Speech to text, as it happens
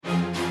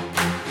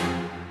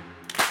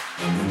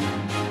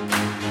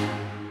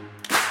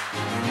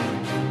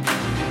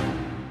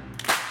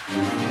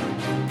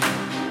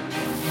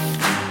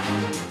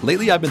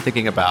Lately, I've been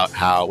thinking about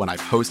how when I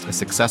post a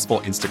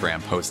successful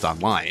Instagram post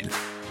online,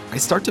 I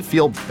start to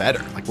feel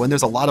better. Like when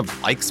there's a lot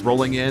of likes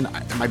rolling in,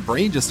 my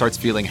brain just starts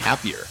feeling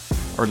happier.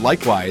 Or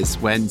likewise,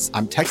 when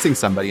I'm texting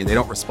somebody and they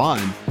don't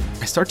respond,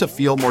 I start to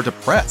feel more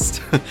depressed.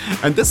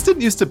 And this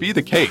didn't used to be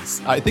the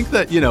case. I think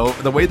that,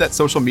 the way that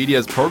social media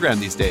is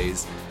programmed these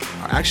days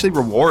actually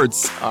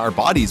rewards our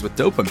bodies with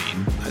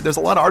dopamine. There's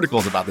a lot of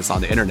articles about this on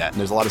the internet, and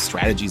there's a lot of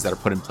strategies that are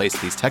put in place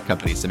at these tech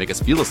companies to make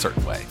us feel a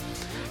certain way.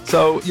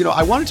 So,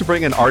 I wanted to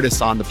bring an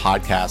artist on the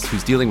podcast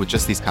who's dealing with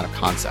just these kind of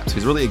concepts,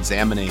 who's really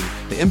examining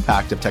the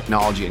impact of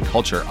technology and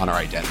culture on our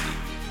identity.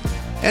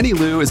 Annie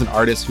Liu is an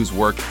artist whose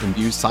work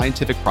imbues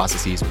scientific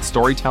processes with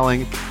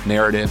storytelling,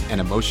 narrative,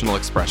 and emotional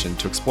expression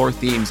to explore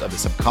themes of the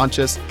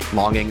subconscious,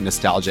 longing,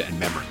 nostalgia, and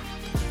memory.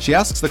 She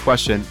asks the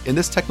question, in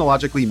this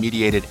technologically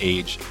mediated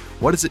age,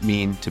 what does it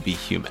mean to be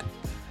human?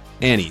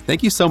 Annie,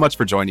 thank you so much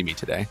for joining me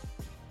today.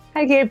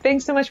 Hi, Gabe.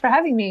 Thanks so much for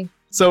having me.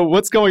 So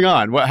what's going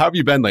on? How have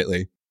you been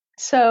lately?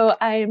 So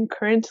I'm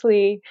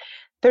currently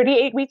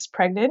 38 weeks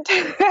pregnant.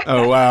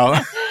 Oh,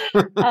 wow.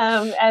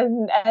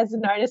 And as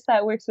an artist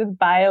that works with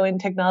bio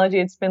and technology,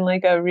 it's been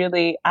like a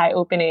really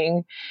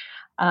eye-opening,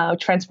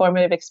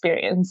 transformative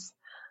experience.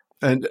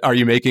 And are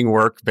you making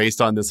work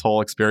based on this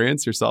whole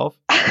experience yourself?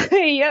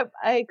 Yep.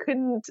 I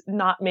couldn't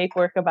not make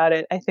work about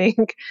it, I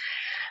think.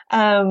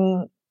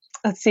 Let's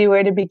see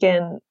where to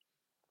begin.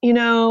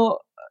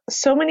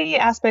 So many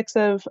aspects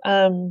of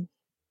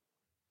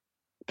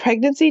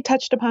pregnancy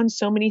touched upon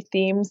so many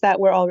themes that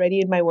were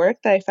already in my work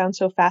that I found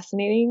so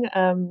fascinating.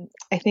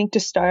 I think to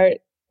start,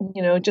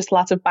 just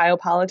lots of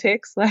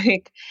biopolitics,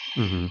 like,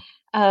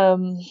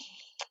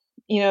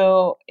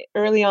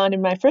 early on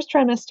in my first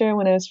trimester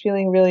when I was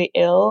feeling really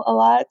ill a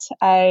lot,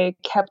 I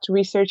kept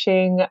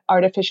researching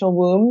artificial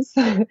wombs,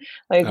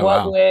 like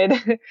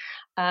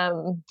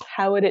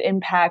how would it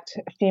impact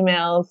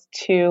females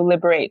to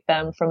liberate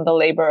them from the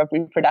labor of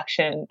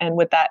reproduction? And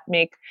would that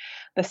make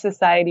the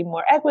society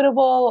more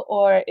equitable,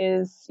 or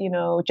is,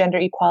 gender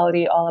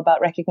equality all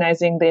about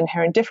recognizing the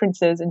inherent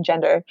differences in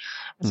gender?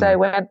 So I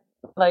went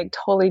like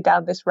totally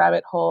down this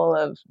rabbit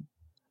hole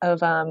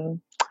of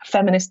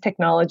feminist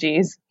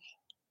technologies.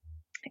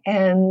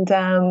 And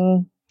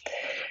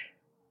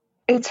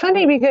it's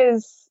funny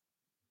because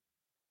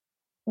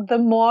the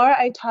more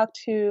I talk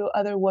to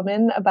other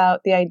women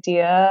about the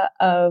idea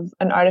of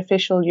an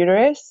artificial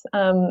uterus,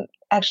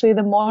 actually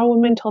the more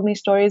women told me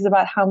stories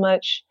about how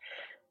much,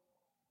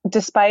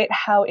 despite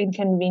how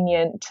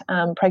inconvenient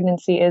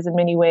pregnancy is in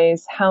many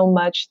ways, how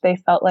much they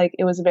felt like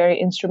it was a very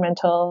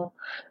instrumental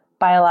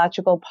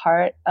biological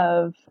part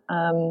of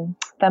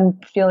them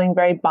feeling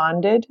very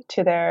bonded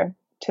to their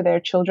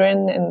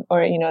children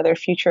or their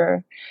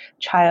future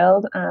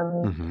child.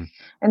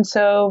 And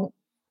so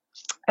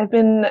I've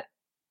been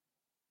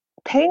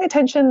paying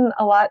attention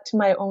a lot to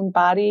my own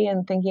body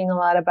and thinking a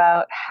lot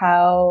about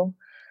how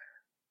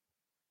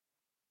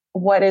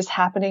what is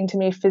happening to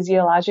me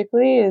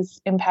physiologically is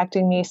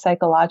impacting me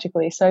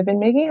psychologically. So I've been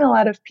making a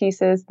lot of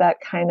pieces that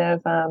kind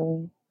of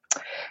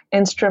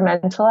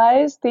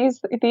instrumentalize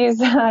these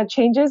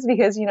changes,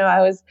 because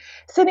I was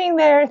sitting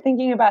there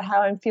thinking about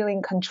how I'm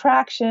feeling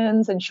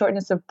contractions and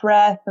shortness of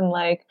breath and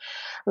like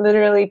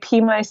literally pee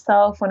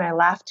myself when I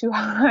laugh too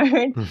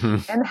hard,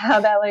 and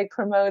how that like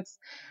promotes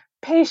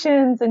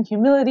patience and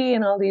humility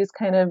and all these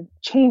kind of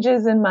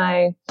changes in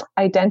my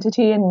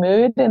identity and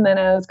mood. And then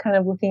I was kind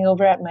of looking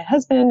over at my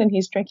husband, and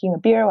he's drinking a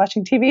beer,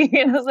 watching TV,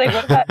 and I was like,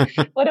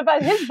 what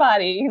about his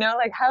body?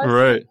 Like how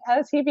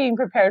is he being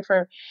prepared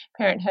for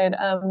parenthood?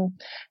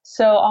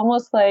 So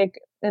almost like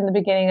in the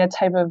beginning, a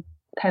type of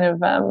kind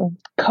of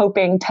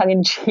coping,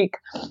 tongue-in-cheek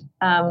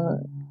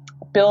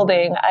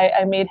building,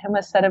 I made him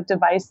a set of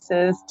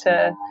devices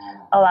to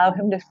allow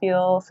him to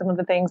feel some of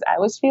the things I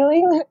was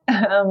feeling,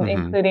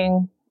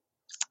 including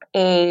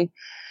a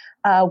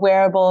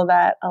wearable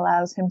that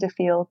allows him to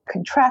feel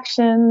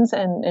contractions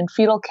and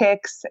fetal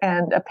kicks,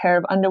 and a pair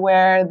of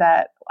underwear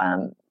that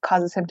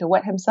causes him to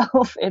wet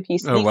himself if he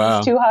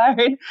sneezes too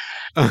hard.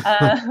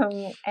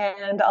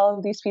 And all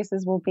of these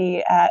pieces will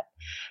be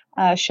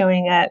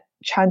showing at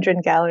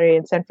Chandran Gallery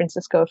in San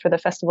Francisco for the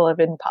Festival of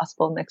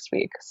Impossible next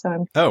week.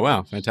 So oh,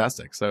 wow.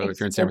 Fantastic. So if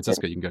you're in San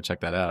Francisco, you can go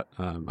check that out.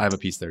 I have a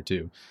piece there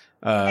too,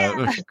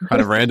 kind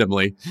of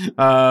randomly.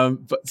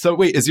 So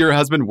wait, is your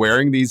husband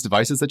wearing these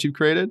devices that you've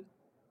created?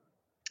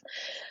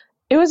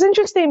 It was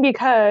interesting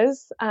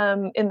because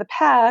in the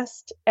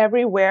past,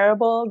 every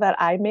wearable that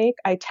I make,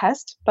 I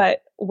test.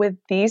 But with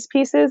these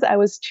pieces, I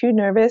was too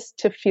nervous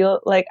to feel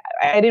like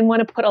I didn't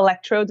want to put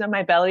electrodes on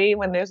my belly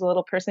when there's a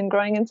little person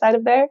growing inside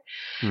of there.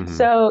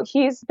 So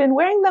he's been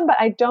wearing them, but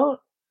I don't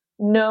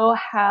know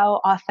how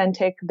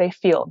authentic they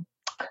feel.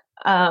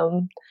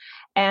 And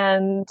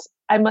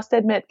I must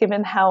admit,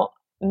 given how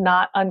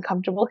not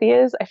uncomfortable he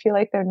is, I feel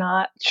like they're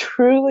not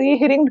truly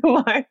hitting the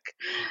mark.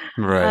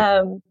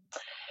 Right.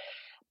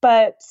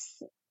 But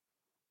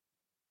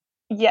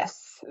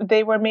yes,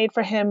 they were made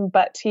for him,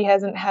 but he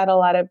hasn't had a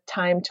lot of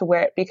time to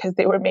wear it because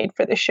they were made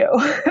for the show.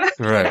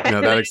 Right.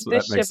 No,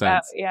 that makes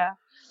sense. Yeah.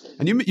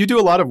 And you do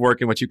a lot of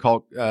work in what you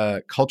call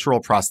cultural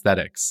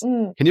prosthetics.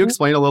 Can you Mm-hmm.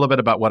 explain a little bit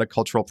about what a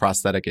cultural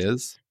prosthetic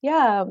is?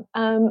 Yeah,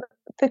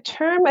 the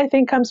term I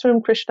think comes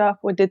from Krzysztof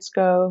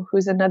Wodicko,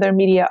 who's another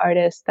media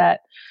artist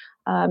that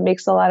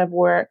makes a lot of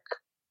work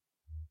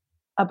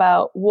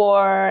about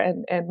war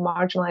and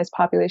marginalized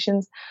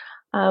populations.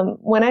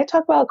 When I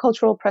talk about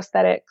cultural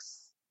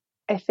prosthetics,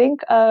 I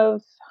think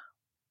of,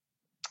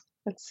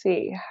 let's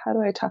see, how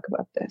do I talk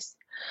about this?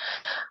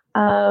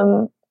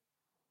 Um,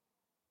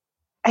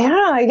 I don't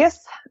know. I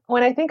guess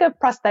when I think of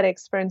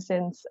prosthetics, for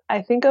instance,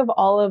 I think of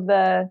all of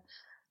the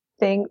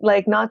thing,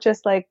 like not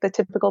just like the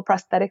typical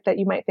prosthetic that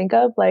you might think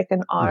of, like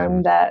an Hmm.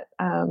 arm that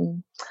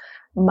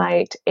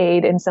might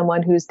aid in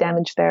someone who's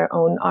damaged their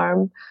own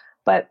arm,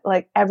 but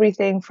like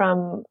everything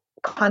from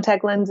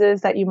contact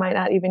lenses that you might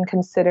not even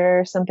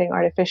consider something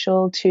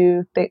artificial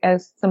to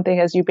as something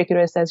as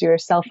ubiquitous as your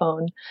cell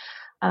phone,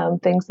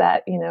 things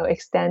that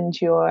extend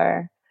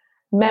your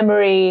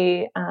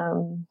memory,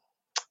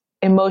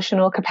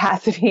 emotional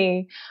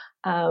capacity.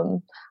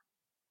 Um,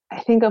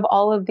 I think of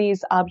all of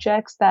these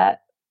objects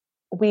that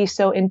we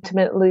so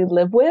intimately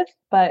live with,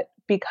 but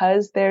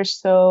because they're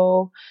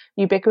so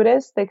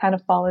ubiquitous, they kind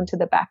of fall into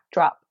the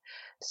backdrop.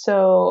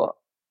 So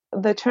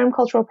the term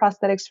cultural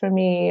prosthetics for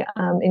me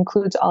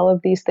includes all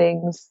of these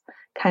things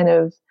kind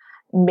of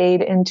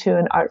made into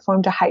an art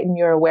form to heighten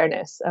your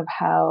awareness of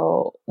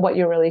what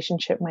your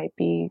relationship might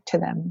be to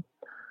them.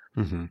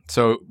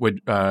 So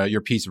would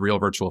your piece Real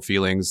Virtual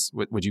Feelings,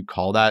 would you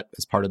call that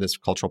as part of this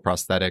cultural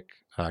prosthetic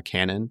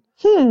canon?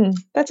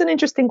 That's an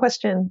interesting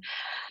question.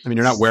 I mean,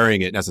 you're not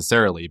wearing it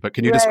necessarily, but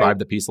can you Right. describe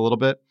the piece a little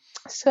bit?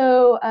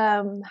 So,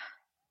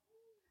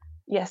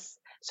 yes.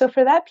 So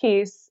for that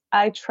piece,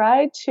 I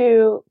tried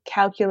to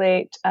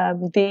calculate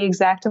the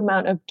exact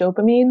amount of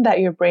dopamine that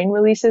your brain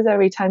releases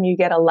every time you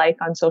get a like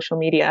on social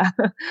media,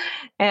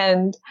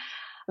 and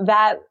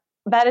that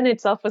that in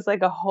itself was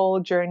like a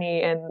whole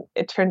journey. And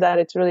it turns out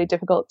it's really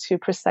difficult to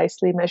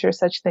precisely measure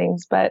such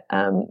things. But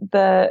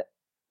the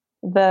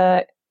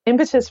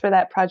impetus for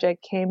that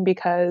project came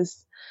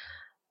because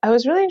I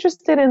was really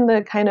interested in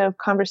the kind of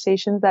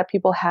conversations that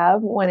people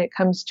have when it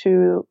comes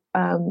to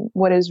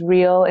what is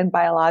real and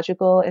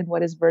biological and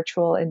what is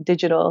virtual and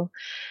digital.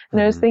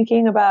 And I was Hmm.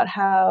 thinking about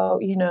how,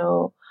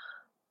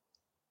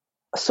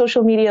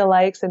 social media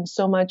likes and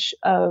so much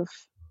of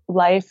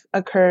life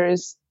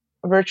occurs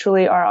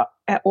virtually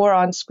or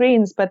on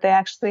screens, but they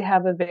actually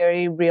have a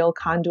very real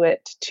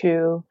conduit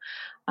to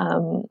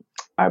um,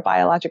 our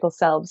biological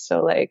selves.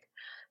 So, like,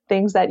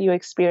 things that you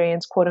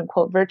experience, quote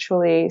unquote,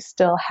 virtually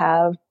still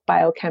have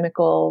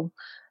biochemical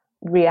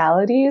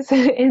realities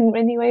in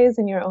many ways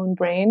in your own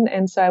brain.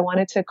 And so I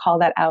wanted to call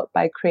that out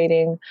by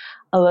creating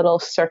a little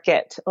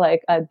circuit,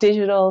 like a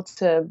digital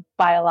to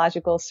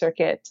biological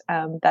circuit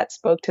that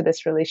spoke to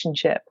this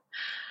relationship.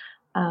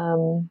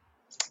 Um,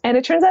 and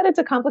it turns out it's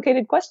a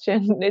complicated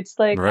question. It's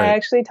like I Right.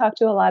 actually talked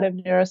to a lot of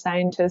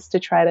neuroscientists to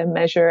try to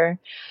measure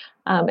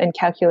and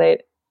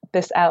calculate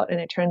this out. And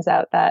it turns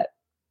out that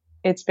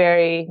it's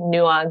very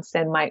nuanced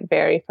and might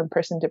vary from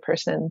person to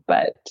person.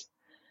 But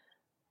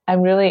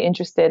I'm really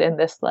interested in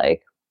this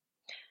like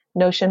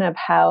notion of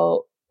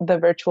how the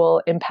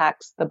virtual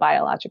impacts the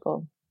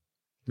biological.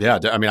 Yeah,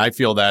 I mean, I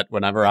feel that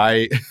whenever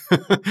I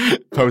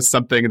post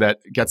something that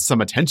gets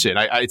some attention,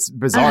 it's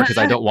bizarre because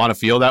I don't want to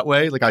feel that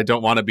way. Like I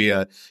don't want to be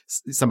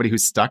somebody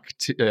who's stuck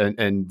to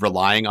and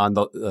relying on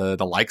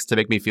the likes to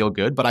make me feel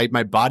good, but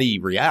my body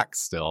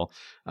reacts still.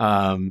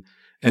 And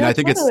Yeah, I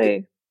think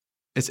totally.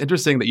 it's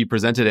interesting that you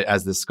presented it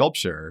as this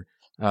sculpture,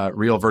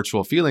 Real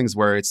Virtual Feelings,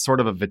 where it's sort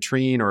of a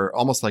vitrine or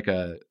almost like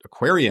a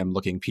aquarium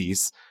looking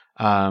piece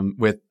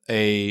with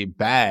a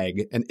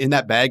bag. And in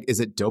that bag, is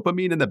it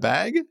dopamine in the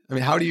bag? I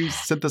mean, how do you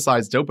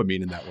synthesize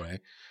dopamine in that way?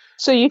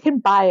 So you can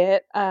buy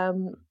it.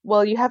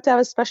 Well, you have to have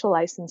a special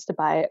license to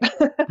buy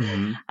it.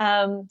 Hmm.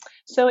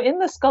 So in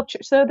the sculpture,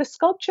 so the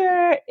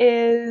sculpture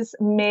is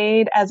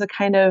made as a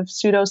kind of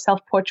pseudo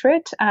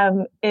self-portrait.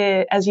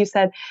 As you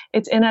said,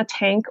 it's in a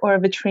tank or a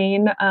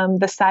vitrine.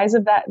 The size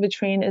of that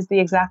vitrine is the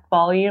exact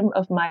volume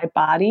of my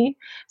body.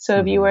 So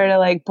if you Hmm. were to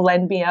like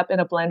blend me up in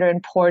a blender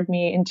and poured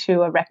me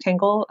into a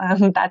rectangle,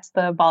 that's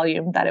the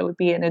volume that it would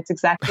be, and it's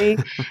exactly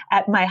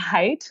at my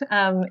height.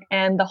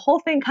 And the whole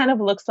thing kind of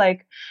looks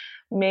like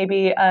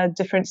maybe a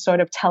different sort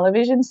of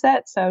television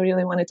set. So I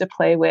really wanted to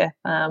play with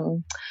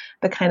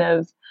the kind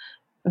of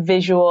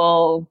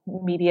visual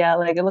media.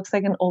 Like it looks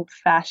like an old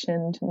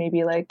fashioned,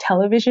 maybe like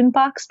television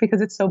box because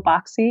it's so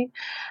boxy.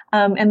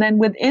 And then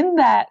within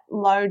that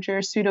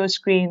larger pseudo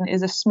screen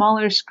is a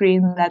smaller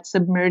screen that's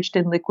submerged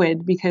in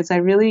liquid because I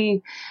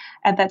really,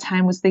 at that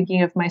time, was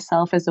thinking of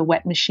myself as a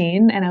wet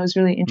machine. And I was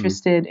really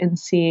interested in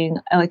seeing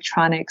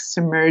electronics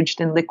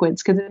submerged in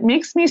liquids because it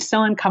makes me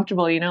so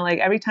uncomfortable. Like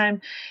every time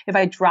if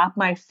I drop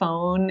my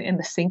phone in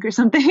the sink or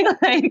something,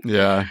 like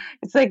Yeah.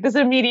 it's like this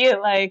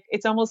immediate, like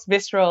it's almost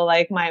visceral,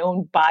 like my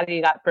own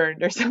body got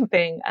burned or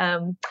something.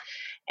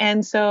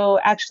 And so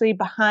actually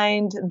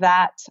behind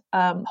that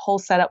whole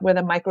setup where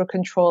the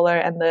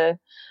microcontroller and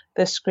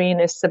the screen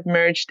is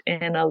submerged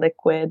in a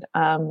liquid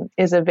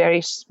is a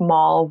very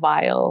small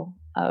vial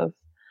of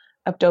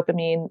of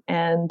dopamine.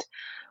 And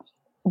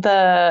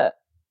the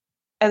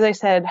as I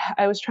said,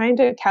 I was trying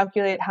to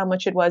calculate how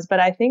much it was, but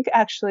I think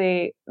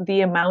actually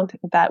the amount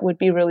that would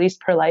be released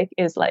per like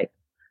is like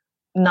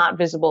not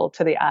visible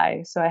to the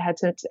eye. So I had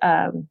to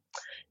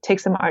take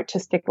some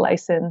artistic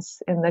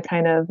license in the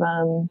kind of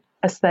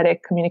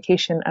aesthetic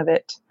communication of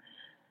it.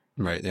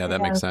 Right. Yeah,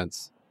 that makes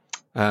sense.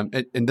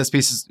 In this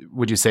piece,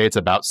 would you say it's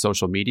about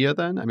social media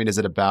then? I mean, is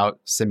it about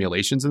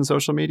simulations in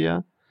social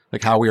media?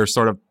 Like how we are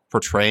sort of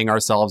portraying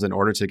ourselves in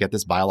order to get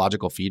this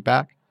biological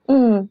feedback?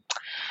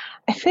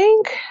 I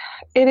think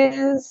it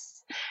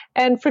is.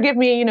 And forgive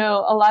me,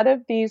 a lot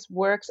of these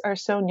works are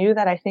so new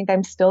that I think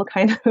I'm still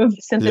kind of Yeah,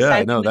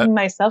 synthesizing no, them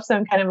myself. So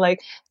I'm kind of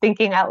like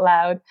thinking out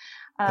loud.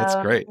 that's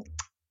Um, great.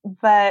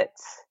 but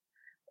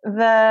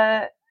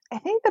the I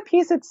think the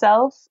piece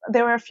itself,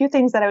 there were a few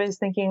things that I was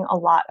thinking a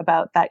lot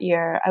about that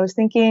year. I was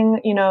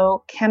thinking,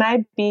 can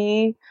I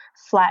be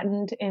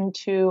flattened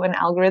into an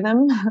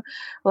algorithm?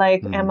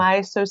 Like, am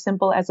I so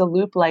simple as a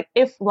loop? Like,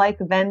 if like,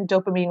 then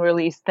dopamine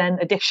release, then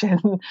addiction,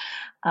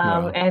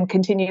 Wow. and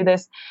continue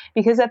this.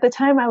 Because at the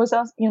time I was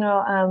also,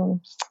 I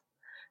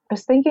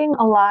was thinking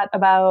a lot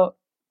about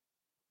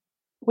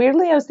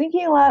weirdly, I was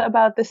thinking a lot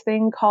about this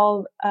thing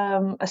called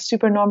a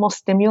supernormal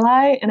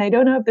stimuli. And I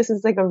don't know if this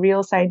is like a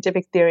real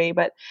scientific theory,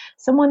 but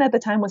someone at the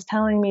time was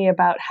telling me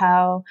about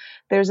how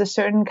there's a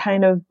certain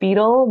kind of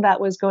beetle that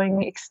was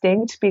going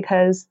extinct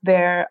because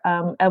their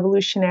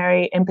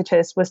evolutionary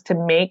impetus was to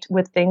mate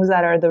with things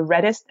that are the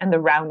reddest and the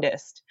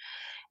roundest.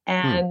 Hmm.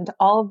 And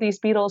all of these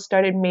beetles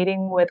started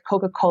mating with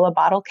Coca-Cola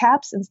bottle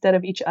caps instead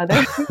of each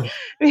other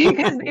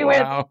because they were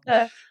Wow.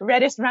 the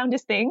reddest,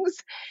 roundest things.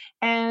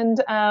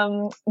 And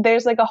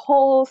there's like a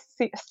whole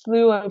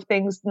slew of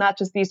things, not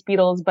just these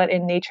beetles, but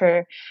in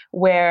nature,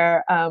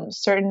 where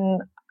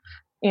certain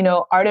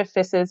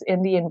artifices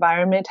in the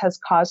environment has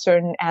caused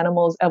certain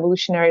animals'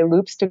 evolutionary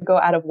loops to go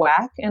out of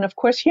whack. And of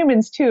course,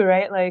 humans too,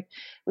 right? Like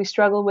we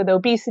struggle with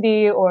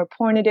obesity or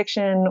porn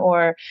addiction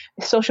or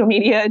social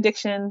media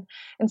addiction.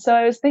 And so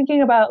I was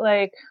thinking about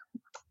like,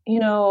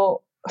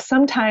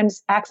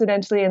 sometimes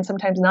accidentally and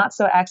sometimes not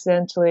so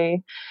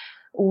accidentally,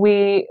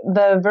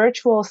 the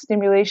virtual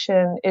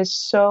stimulation is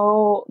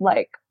so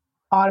like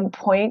on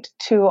point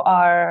to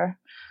our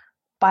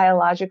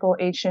biological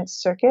ancient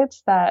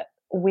circuits that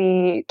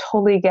we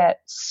totally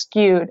get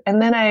skewed.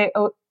 And then I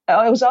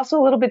was also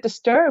a little bit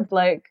disturbed,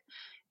 like,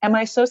 am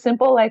I so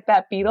simple like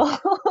that beetle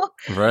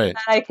Right.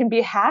 that I can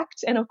be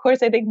hacked? And of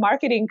course, I think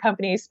marketing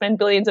companies spend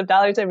billions of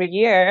dollars every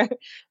year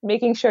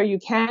making sure you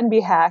can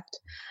be hacked.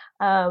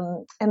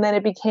 And then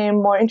it became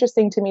more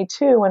interesting to me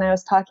too when I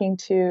was talking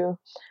to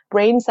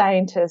brain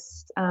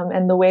scientists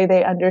and the way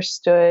they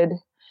understood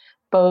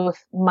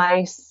both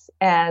mice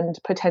and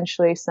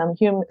potentially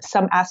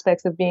some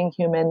aspects of being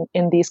human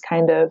in these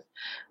kind of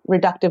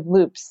reductive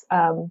loops.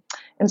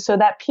 And so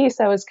that piece,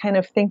 I was kind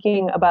of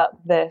thinking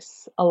about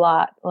this a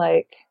lot,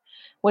 like,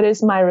 what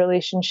is my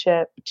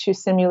relationship to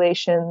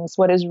simulations?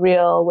 What is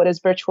real? What is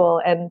virtual?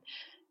 And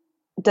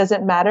does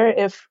it matter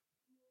if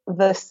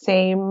the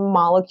same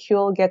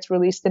molecule gets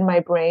released in my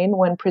brain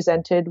when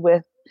presented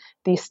with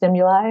these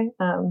stimuli?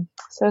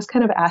 So I was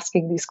kind of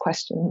asking these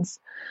questions.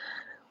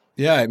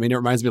 Yeah, I mean, it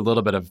reminds me a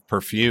little bit of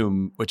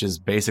perfume, which is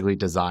basically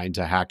designed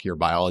to hack your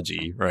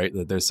biology, right?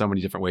 That there's so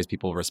many different ways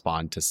people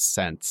respond to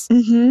scents.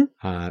 Mm-hmm.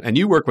 And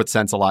you work with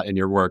scents a lot in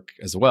your work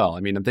as well. I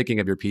mean, I'm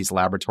thinking of your piece,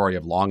 Laboratory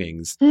of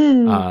Longings,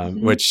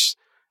 Mm-hmm. which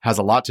has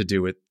a lot to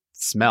do with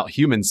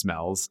human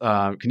smells.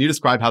 Can you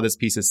describe how this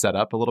piece is set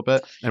up a little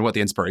bit and what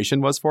the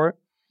inspiration was for it?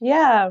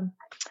 Yeah.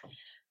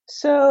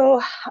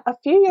 So a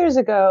few years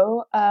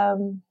ago,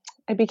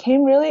 I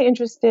became really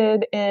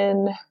interested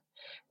in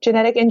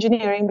genetic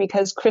engineering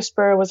because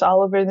CRISPR was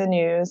all over the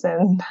news,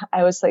 and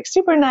I was like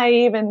super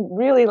naive and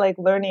really like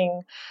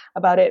learning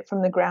about it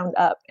from the ground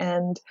up.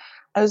 And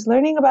I was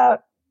learning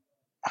about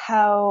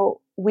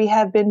how we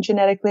have been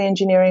genetically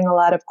engineering a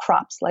lot of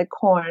crops like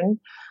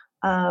corn,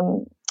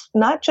 um,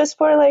 not just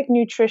for like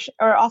nutrition,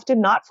 or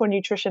often not for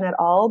nutrition at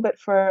all, but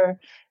for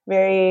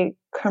very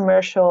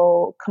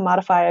commercial,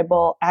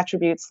 commodifiable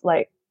attributes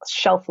like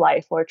shelf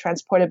life or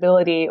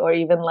transportability, or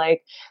even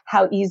like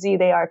how easy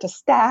they are to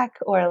stack,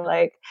 or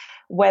like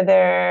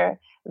whether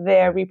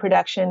their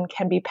reproduction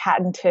can be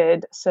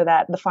patented so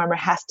that the farmer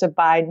has to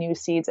buy new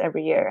seeds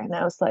every year. And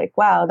I was like,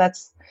 wow,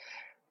 that's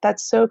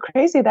so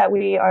crazy that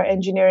we are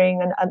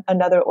engineering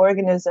another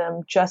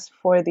organism just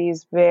for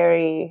these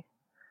very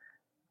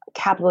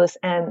capitalist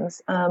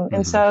ends.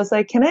 And so I was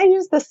like, can I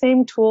use the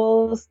same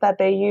tools that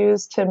they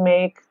use to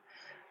make,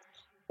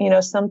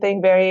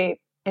 something very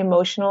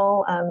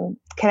emotional?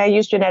 Can I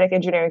use genetic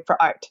engineering for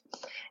art?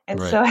 And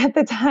Right. so at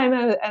the time,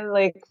 I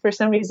like, for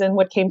some reason,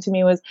 what came to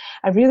me was,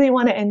 I really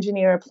want to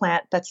engineer a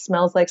plant that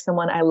smells like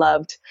someone I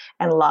loved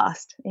and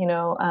lost.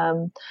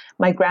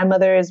 My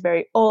grandmother is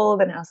very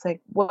old, and I was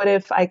like, what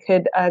if I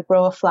could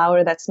grow a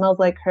flower that smells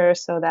like her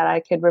so that I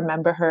could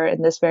remember her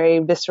in this very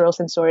visceral,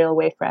 sensorial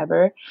way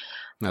forever?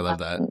 I love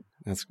that.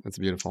 That's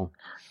beautiful.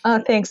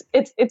 Thanks.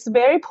 It's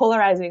very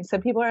polarizing.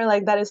 Some people are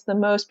like, that is the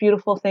most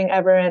beautiful thing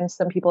ever, and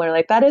some people are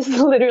like, that is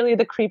literally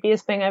the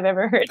creepiest thing I've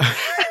ever heard.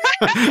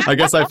 I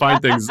guess I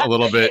find things a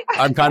little bit.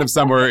 I'm kind of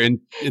somewhere in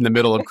the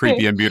middle of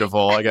creepy and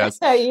beautiful, I guess.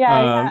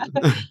 Yeah.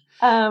 And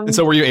Um,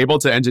 so, were you able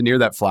to engineer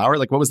that flower?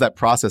 Like, what was that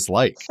process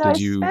like? so I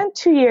Did you? spent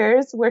 2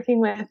 years working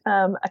with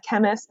a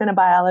chemist and a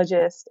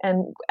biologist,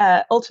 and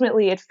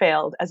ultimately it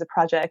failed as a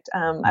project.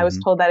 I was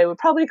Mhm. told that it would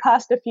probably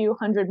cost a few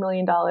 $100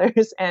 million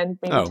and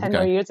maybe Oh, 10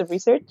 more okay. years of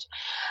research.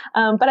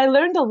 But I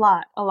learned a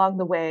lot along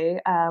the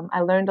way. I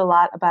learned a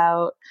lot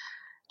about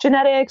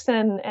genetics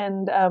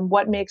and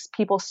what makes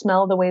people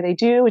smell the way they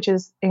do, which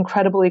is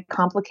incredibly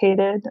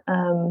complicated.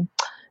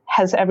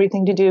 Has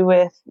everything to do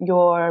with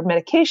your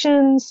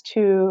medications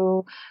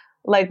to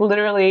like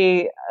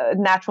literally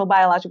natural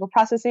biological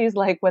processes,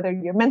 like whether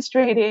you're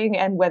menstruating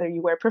and whether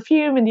you wear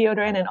perfume and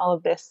deodorant and all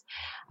of this.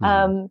 Mhm.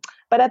 Um,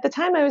 but at the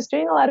time, I was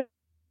doing a lot of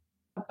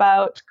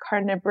about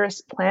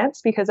carnivorous plants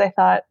because I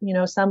thought,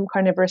 some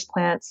carnivorous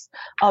plants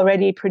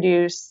already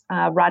produce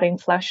rotting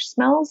flesh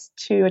smells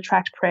to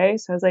attract prey.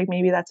 So I was like,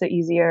 maybe that's an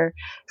easier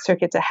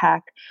circuit to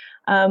hack.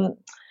 Um,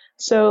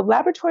 so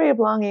Laboratory of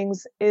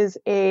Longings is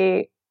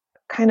a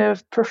kind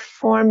of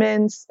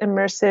performance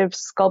immersive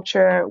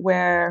sculpture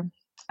where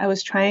I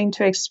was trying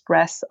to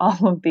express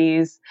all of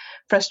these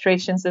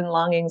frustrations and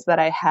longings that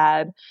I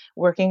had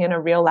working in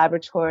a real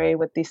laboratory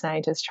with these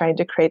scientists trying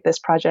to create this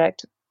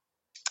project.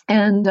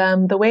 And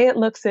the way it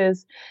looks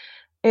is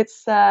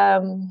it's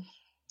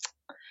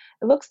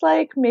it looks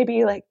like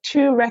maybe like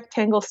two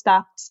rectangles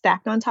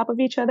stacked on top of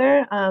each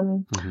other.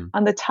 Mhm.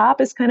 On the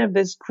top is kind of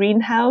this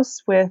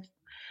greenhouse with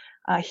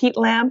heat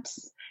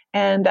lamps,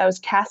 and I was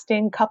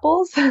casting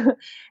couples.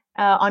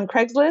 On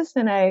Craigslist,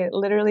 and I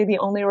literally the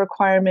only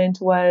requirement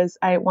was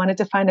I wanted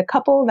to find a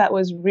couple that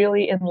was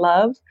really in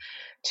love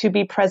to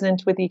be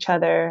present with each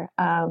other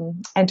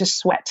and to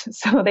sweat.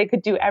 So they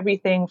could do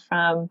everything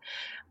from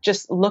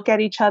just look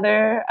at each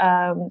other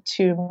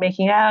to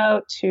making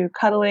out to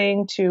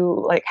cuddling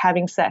to like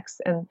having sex.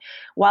 And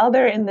while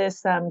they're in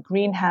this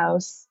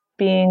greenhouse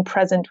being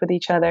present with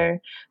each other,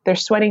 they're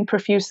sweating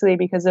profusely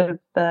because of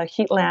the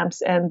heat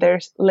lamps, and they're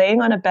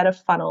laying on a bed of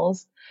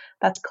funnels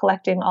that's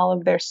collecting all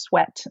of their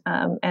sweat.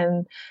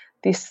 And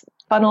these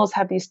funnels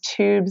have these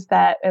tubes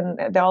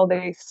and all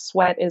the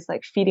sweat is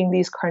like feeding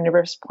these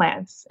carnivorous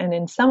plants. And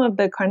in some of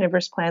the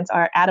carnivorous plants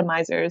are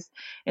atomizers,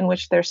 in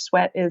which their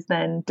sweat is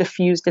then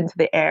diffused into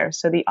the air.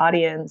 So the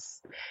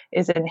audience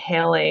is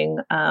inhaling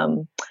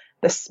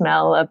the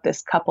smell of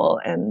this couple.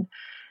 And,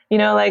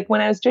 like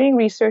when I was doing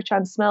research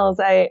on smells,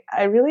 I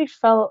really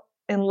felt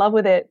in love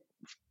with it,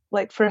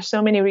 like for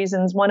so many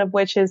reasons, one of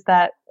which is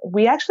that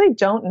we actually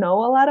don't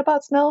know a lot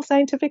about smell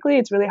scientifically.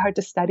 It's really hard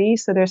to study.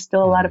 So there's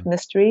still a lot of Mhm.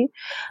 mystery.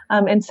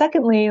 And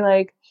secondly,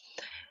 like,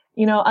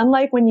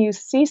 unlike when you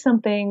see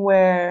something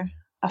where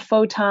a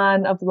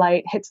photon of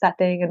light hits that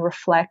thing and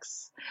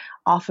reflects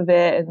off of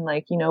it, and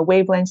like,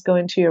 wavelengths go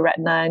into your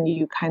retina and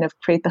you kind of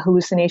create the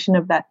hallucination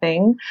of that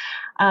thing.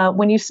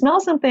 When you smell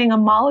something, a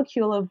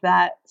molecule of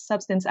that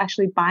substance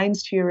actually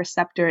binds to your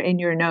receptor in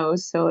your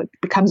nose. So it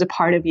becomes a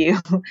part of you.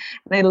 And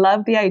I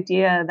love the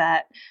idea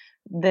that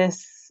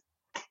this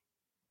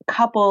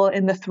couple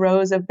in the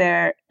throes of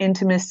their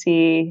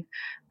intimacy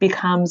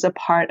becomes a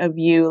part of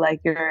you, like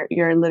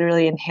you're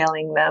literally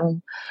inhaling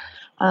them.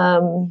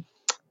 Um,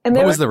 and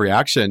What there was were the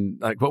reaction?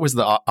 Like, what was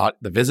the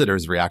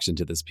visitors' reaction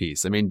to this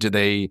piece? I mean,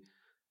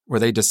 were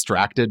they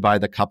distracted by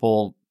the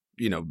couple?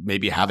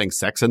 Maybe having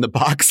sex in the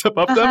box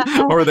above them,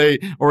 uh, or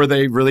were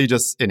they really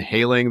just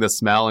inhaling the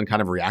smell and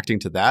kind of reacting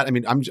to that? I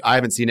mean, I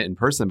haven't seen it in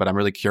person, but I'm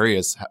really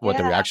curious what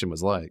the yeah, reaction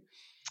was like.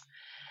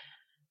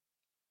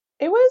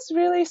 it was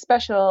really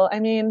special. I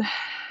mean,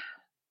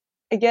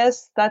 I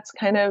guess that's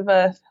kind of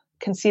a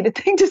conceited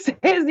thing to say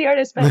as the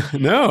artist, but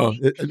No,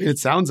 I mean, it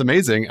sounds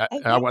amazing. I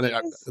think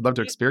I'd love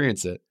to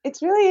experience it.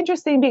 it's really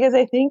interesting because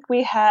I think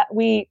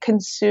we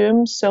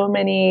consume so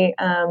many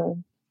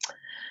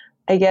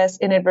I guess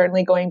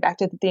inadvertently going back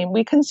to the theme,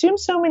 we consume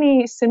so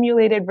many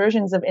simulated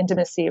versions of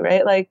intimacy,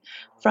 right? Like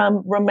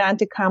from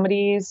romantic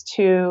comedies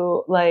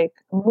to like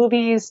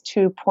movies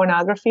to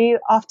pornography.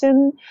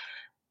 Often,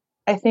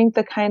 I think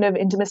the kind of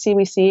intimacy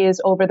we see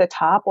is over the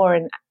top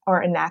or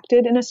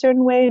enacted in a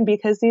certain way. And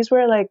because these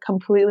were like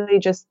completely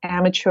just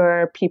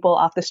amateur people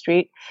off the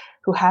street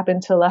who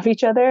happened to love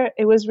each other,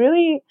 it was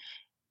really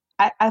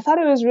I thought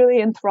it was really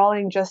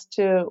enthralling just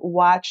to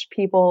watch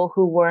people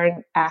who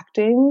weren't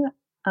acting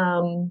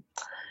um,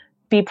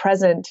 be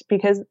present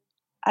because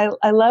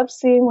I love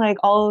seeing like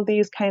all of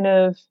these kind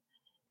of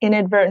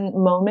inadvertent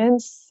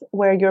moments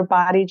where your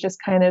body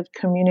just kind of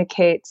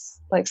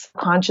communicates like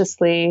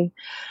subconsciously.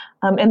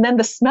 And then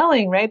the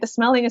smelling, right? The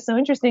smelling is so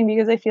interesting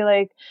because I feel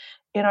like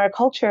in our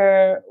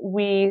culture,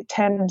 we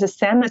tend to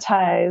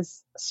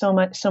sanitize so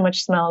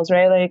much smells,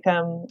 right? Like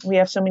we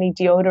have so many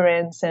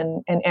deodorants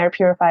and air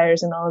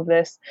purifiers and all of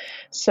this.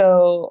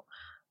 So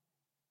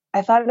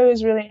I thought it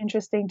was really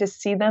interesting to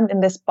see them in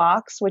this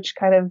box, which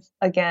kind of,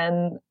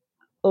 again,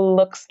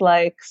 looks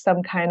like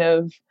some kind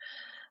of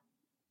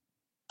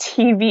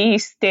TV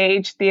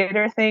stage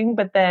theater thing,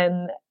 but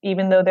then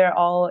even though they're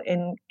all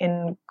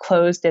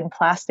enclosed in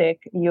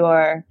plastic,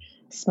 you're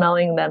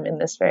smelling them in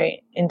this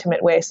very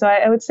intimate way. So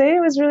I would say it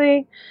was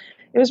really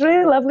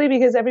lovely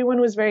because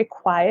everyone was very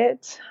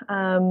quiet.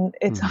 Hmm.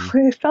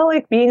 It felt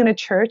like being in a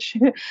church,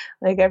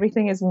 like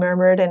everything is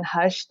murmured and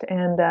hushed,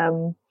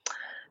 and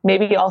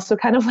maybe also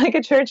kind of like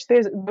a church.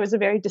 There was a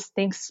very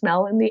distinct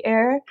smell in the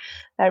air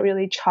that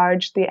really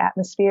charged the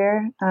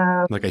atmosphere.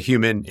 Like a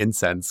human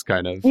incense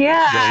kind of going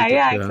Yeah, through.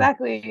 yeah, Yeah.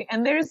 exactly.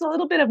 And there's a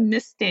little bit of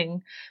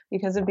misting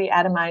because of the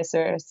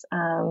atomizers.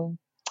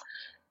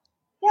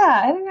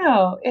 Yeah, I don't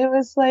know. It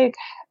was like,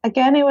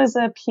 again, it was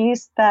a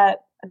piece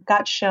that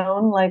got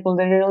shown like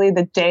literally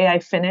the day I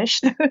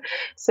finished.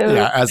 So,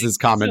 Yeah, as is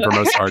common so for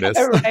most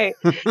artists. right.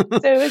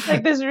 So it was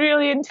like this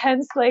really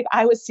intense, like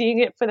I was seeing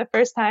it for the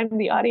first time,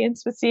 the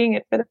audience was seeing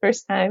it for the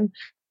first time.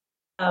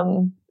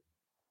 Um,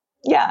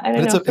 yeah, I But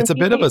don't know. For it's a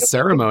bit of me, a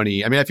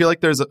ceremony. I mean, I feel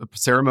like there's a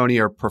ceremony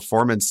or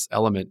performance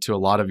element to a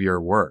lot of your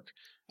work,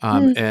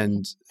 mm,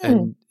 and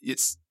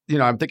it's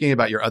I'm thinking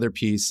about your other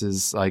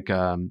pieces like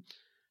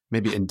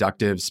maybe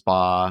inductive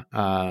spa.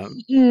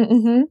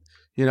 mm-hmm.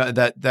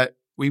 That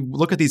we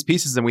look at these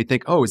pieces and we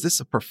think, oh, is this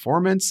a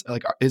performance?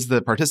 Like, is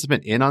the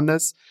participant in on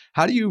this?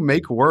 How do you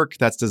make work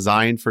that's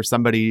designed for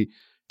somebody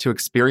to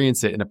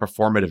experience it in a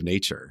performative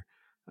nature?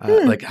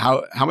 Like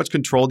how much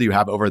control do you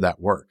have over that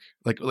work?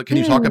 Like, can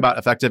you talk about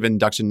effective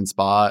induction in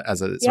spa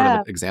as a sort of Yeah,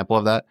 an example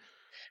of that?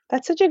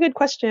 that's such a good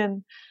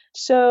question.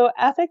 So,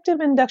 affective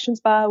induction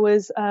spa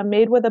was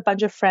made with a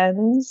bunch of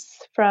friends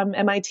from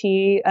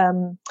MIT.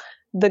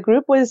 The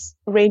group was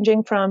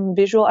ranging from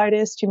visual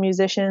artists to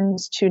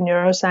musicians to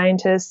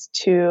neuroscientists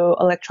to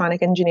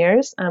electronic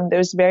engineers. It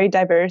was very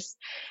diverse.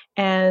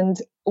 And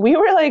we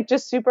were like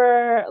just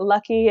super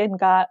lucky and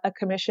got a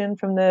commission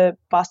from the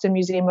Boston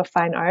Museum of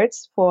Fine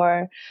Arts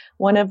for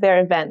one of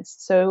their events.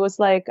 So it was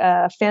like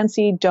a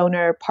fancy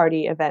donor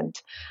party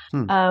event.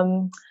 Hmm.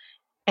 Um,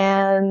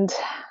 and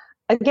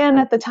again,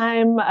 at the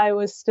time, I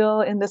was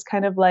still in this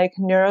kind of like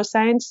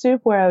neuroscience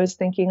soup where I was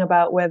thinking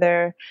about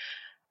whether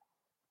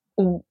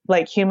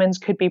like humans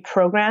could be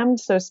programmed.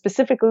 So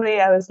specifically,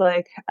 I was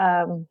like,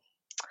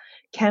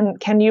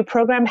 can you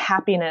program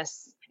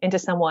happiness into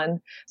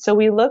someone? So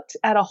we looked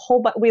at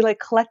we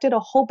like collected a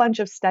whole bunch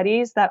of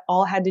studies that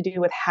all had to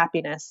do with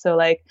happiness. So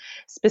like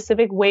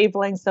specific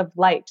wavelengths of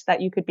light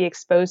that you could be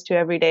exposed to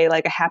every day,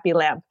 like a happy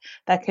lamp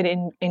that could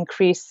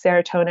increase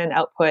serotonin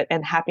output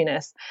and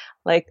happiness.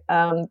 Like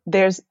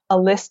there's a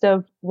list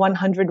of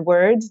 100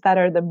 words that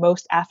are the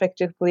most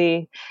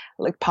affectively,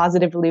 like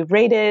positively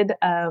rated.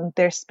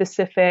 There's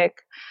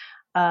specific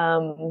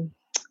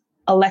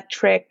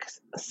electric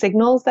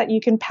signals that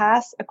you can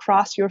pass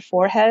across your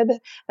forehead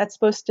that's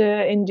supposed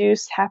to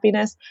induce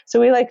happiness. So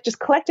we like just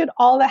collected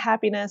all the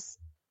happiness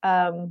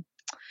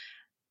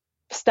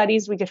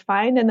studies we could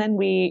find, and then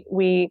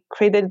we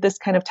created this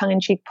kind of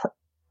tongue-in-cheek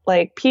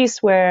like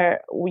piece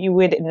where you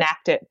would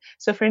enact it.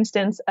 So for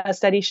instance, a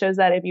study shows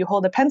that if you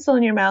hold a pencil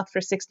in your mouth for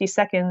 60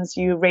 seconds,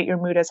 you rate your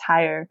mood as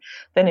higher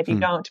than if you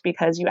don't,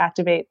 because you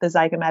activate the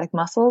zygomatic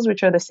muscles,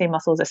 which are the same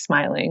muscles as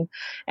smiling.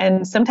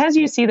 And sometimes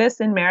you see this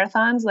in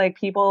marathons, like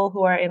people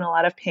who are in a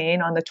lot of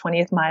pain on the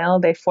 20th mile,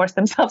 they force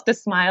themselves to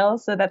smile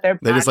so that their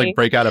They just like body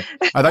break out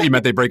I thought you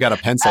meant they break out a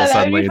pencil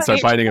that would be suddenly and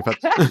start funny. biting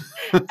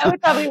a That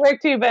would probably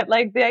work too, but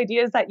like the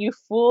idea is that you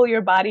fool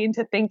your body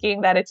into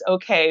thinking that it's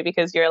okay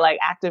because you're like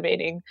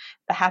activating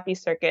the happy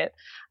circuit.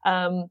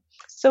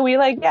 So we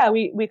like, yeah,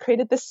 we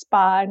created this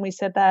spa, and we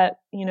said that,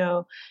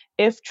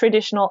 if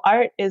traditional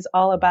art is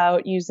all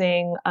about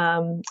using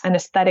an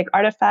aesthetic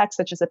artifact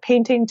such as a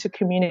painting to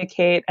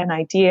communicate an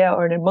idea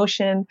or an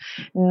emotion,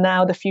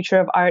 now the future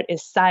of art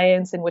is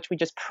science, in which we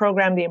just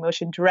program the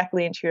emotion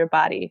directly into your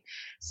body.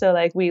 So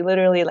like we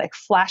literally like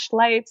flashed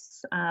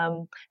lights,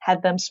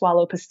 had them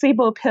swallow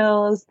placebo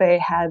pills. They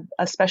had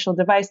a special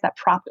device that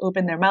propped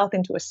open their mouth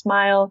into a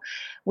smile.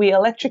 We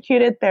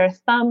electrocuted their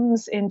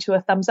thumbs into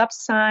a thumbs up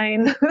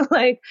sign.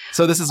 Like,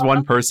 So this is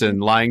one person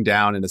lying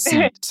down in a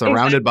seat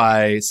surrounded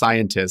exactly. by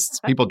scientists,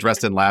 people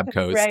dressed in lab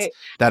coats Right.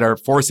 that are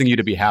forcing you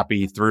to be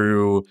happy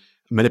through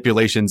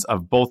manipulations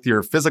of both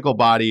your physical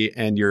body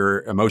and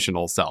your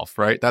emotional self,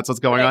 right? That's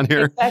what's going Right, on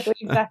here.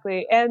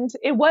 exactly. And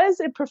it was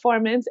a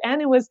performance,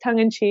 and it was tongue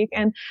in cheek.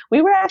 And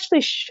we were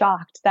actually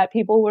shocked that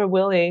people were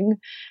willing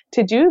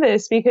to do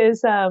this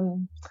because,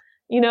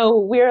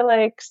 we're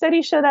like,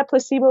 studies show that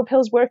placebo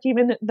pills work,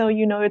 even though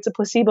it's a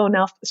placebo.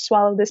 Now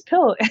swallow this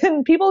pill.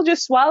 And people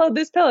just swallowed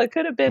this pill. It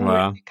could have been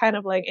Wow. kind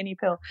of like any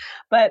pill,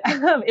 but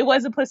it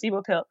was a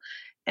placebo pill.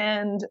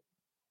 And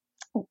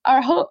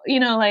our whole,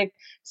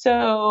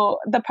 so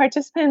the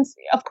participants,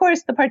 of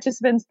course, the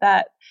participants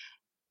that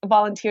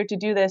volunteered to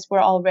do this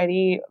were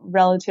already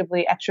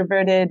relatively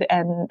extroverted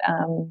and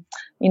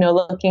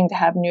looking to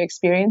have new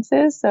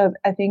experiences, so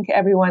I think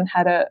everyone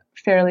had a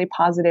fairly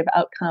positive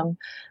outcome.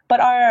 But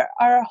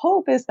our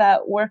hope is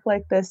that work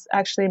like this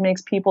actually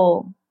makes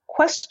people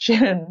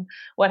question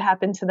what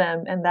happened to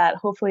them, and that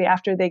hopefully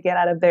after they get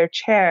out of their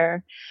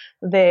chair,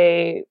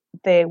 they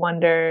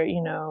wonder,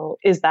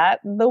 is that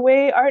the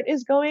way art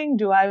is going?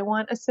 Do I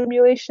want a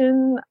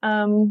simulation?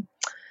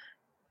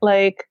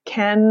 Like,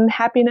 can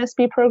happiness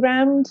be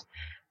programmed?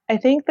 I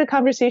think the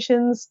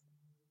conversations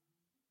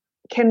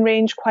can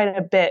range quite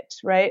a bit,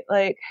 right?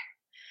 Like,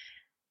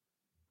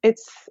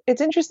 it's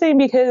interesting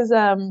because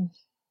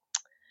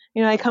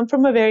I come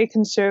from a very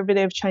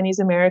conservative Chinese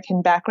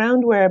American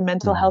background where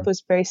mental health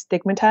was very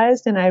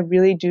stigmatized, and I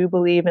really do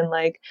believe in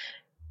like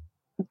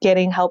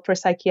getting help for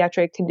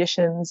psychiatric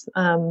conditions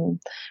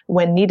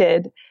when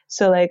needed.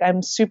 So like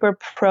I'm super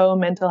pro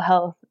mental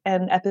health,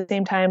 and at the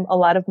same time, a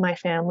lot of my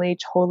family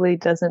totally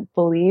doesn't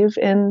believe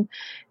in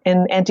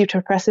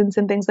antidepressants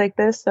and things like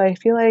this. So I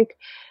feel like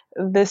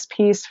this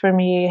piece for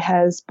me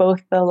has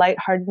both the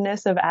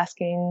lightheartedness of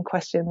asking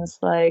questions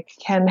like,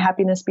 can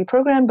happiness be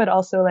programmed, but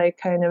also like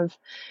kind of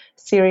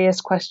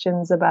serious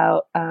questions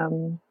about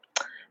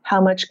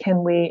how much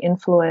can we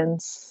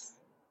influence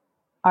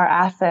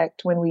our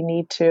affect when we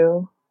need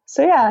to.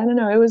 So yeah, I don't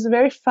know. It was a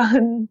very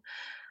fun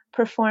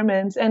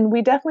performance, and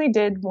we definitely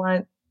did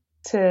want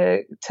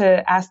to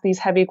ask these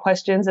heavy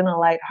questions in a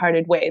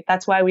lighthearted way.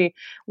 That's why we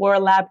wore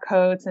lab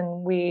coats,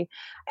 and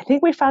I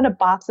think we found a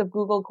box of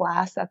Google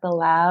Glass at the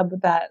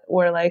lab that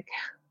were like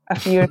a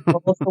few years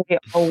old, so we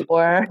all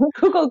wore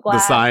Google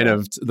Glass.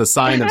 The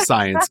sign of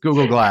science,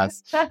 Google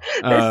Glass. The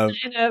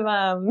sign of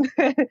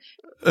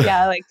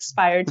yeah, like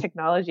inspired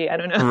technology. I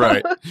don't know.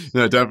 Right.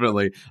 No,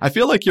 definitely. I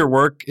feel like your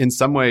work in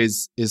some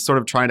ways is sort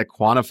of trying to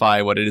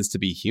quantify what it is to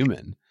be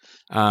human.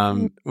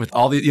 With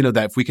all the,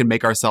 that if we can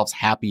make ourselves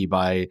happy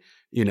by,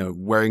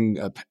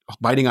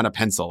 biting on a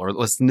pencil or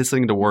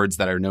listening to words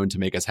that are known to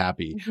make us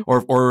happy,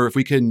 or if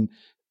we can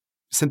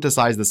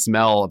synthesize the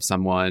smell of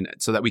someone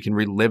so that we can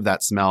relive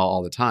that smell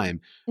all the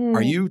time.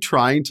 Are you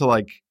trying to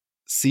like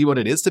see what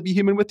it is to be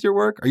human with your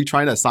work? Are you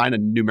trying to assign a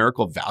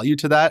numerical value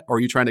to that? Or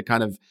are you trying to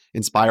kind of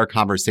inspire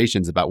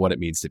conversations about what it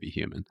means to be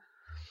human?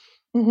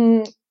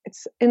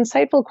 It's an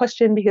insightful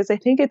question because I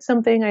think it's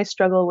something I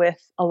struggle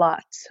with a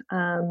lot.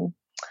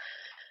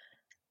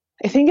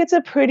 I think it's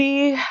a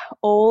pretty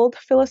old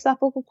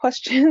philosophical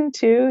question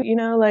too.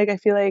 Like I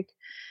feel like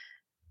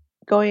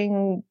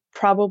going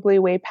probably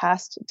way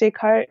past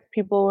Descartes,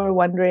 people were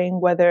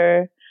wondering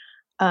whether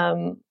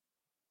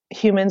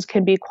humans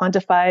can be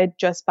quantified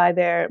just by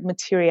their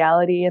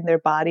materiality in their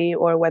body,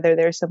 or whether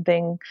there's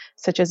something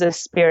such as a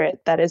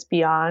spirit that is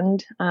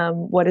beyond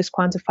what is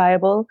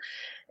quantifiable.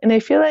 And I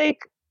feel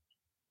like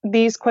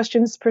these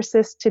questions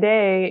persist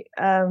today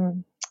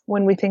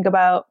when we think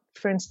about,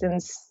 for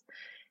instance,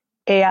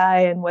 AI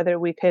and whether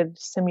we could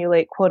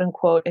simulate quote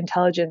unquote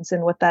intelligence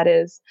and what that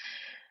is.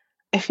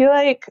 I feel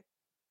like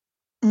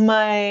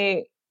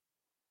my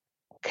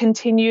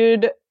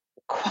continued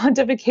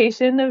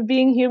quantification of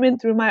being human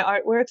through my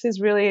artworks is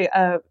really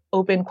an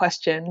open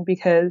question,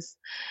 because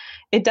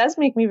it does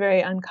make me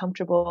very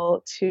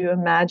uncomfortable to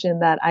imagine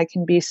that I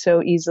can be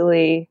so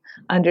easily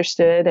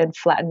understood and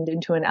flattened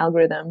into an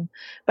algorithm.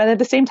 But at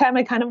the same time,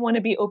 I kind of want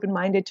to be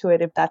open-minded to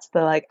it if that's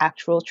the like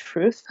actual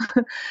truth.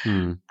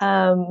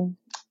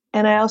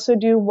 And I also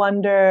do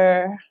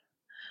wonder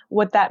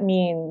what that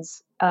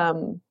means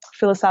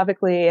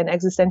philosophically and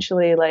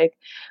existentially. Like,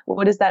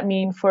 what does that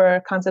mean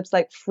for concepts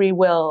like free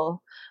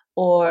will?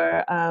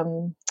 Or,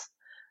 I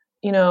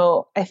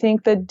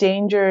think the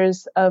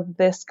dangers of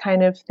this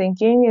kind of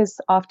thinking is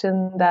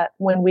often that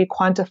when we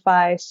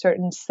quantify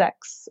certain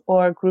sects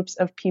or groups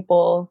of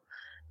people,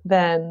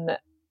 then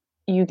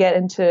you get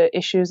into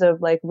issues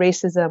of like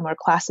racism or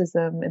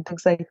classism and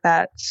things like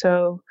that.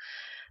 So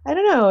I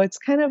don't know, it's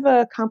kind of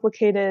a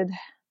complicated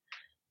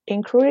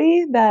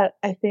inquiry that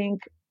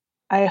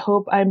I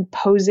hope I'm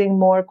posing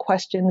more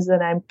questions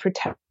than I'm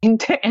pretending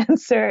to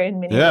answer in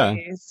many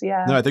ways.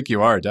 Yeah. No, I think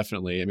you are,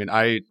 definitely. I mean,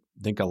 I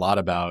think a lot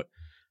about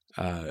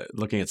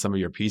looking at some of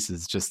your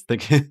pieces, just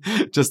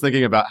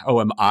thinking about,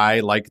 am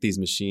I like these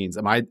machines?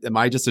 Am I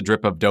just a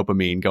drip of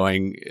dopamine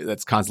going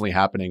that's constantly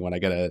happening when I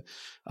get a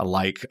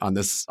like on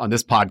this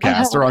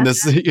podcast or on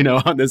this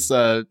on this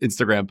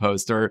Instagram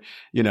post, or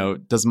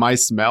does my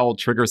smell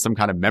trigger some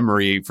kind of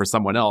memory for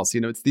someone else?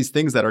 It's these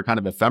things that are kind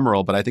of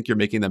ephemeral, but I think you're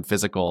making them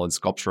physical and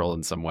sculptural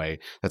in some way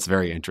that's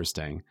very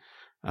interesting.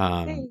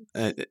 I'm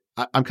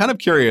kind of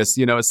curious,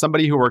 as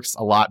somebody who works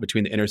a lot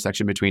between the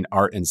intersection between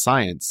art and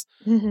science,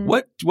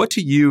 what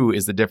to you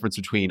is the difference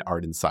between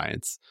art and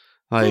science?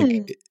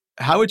 Like,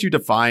 how would you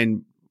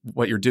define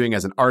what you're doing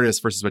as an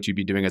artist versus what you'd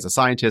be doing as a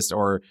scientist?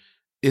 Or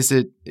is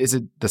it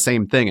the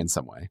same thing in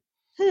some way?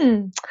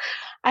 I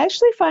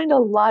actually find a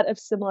lot of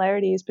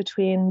similarities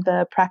between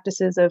the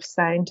practices of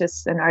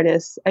scientists and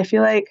artists. I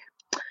feel like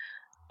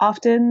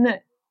often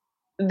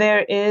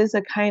there is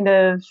a kind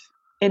of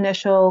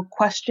initial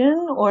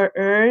question or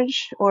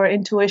urge or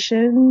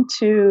intuition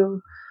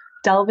to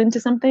delve into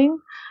something.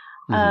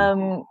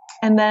 And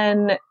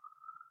then,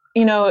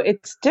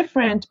 it's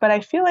different, but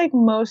I feel like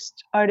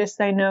most artists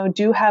I know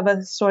do have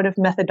a sort of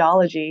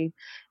methodology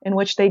in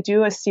which they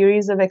do a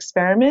series of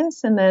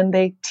experiments and then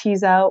they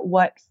tease out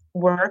what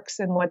works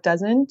and what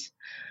doesn't.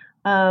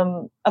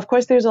 Of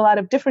course, there's a lot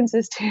of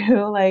differences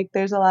too. Like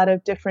there's a lot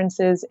of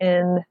differences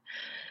in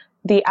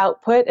the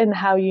output and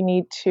how you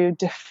need to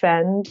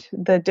defend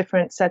the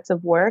different sets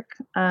of work.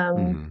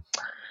 Hmm.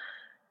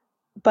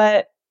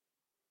 But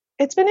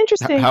it's been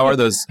interesting. How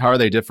are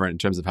they different in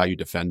terms of how you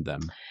defend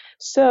them?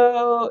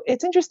 So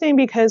it's interesting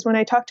because when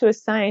I talk to a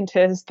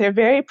scientist, they're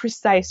very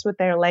precise with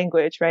their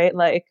language, right?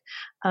 Like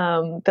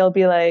they'll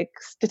be like,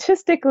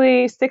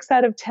 statistically, 6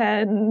 out of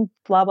 10,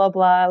 blah, blah,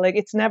 blah. Like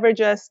it's never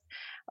just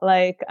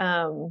like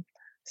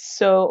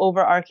so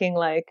overarching,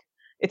 like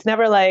it's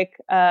never like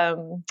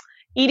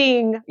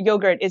eating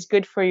yogurt is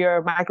good for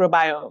your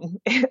microbiome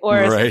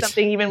or Right.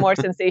 something even more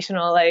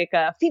sensational like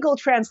fecal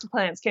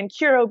transplants can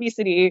cure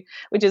obesity,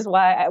 which is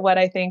what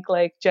I think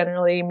like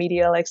generally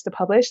media likes to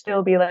publish.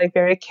 They'll be like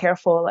very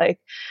careful, like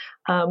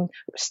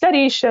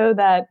studies show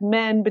that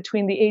men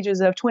between the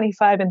ages of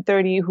 25 and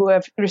 30 who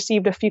have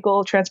received a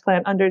fecal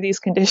transplant under these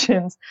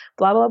conditions,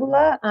 blah, blah,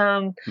 blah.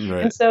 And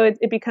Right. so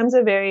it becomes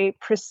a very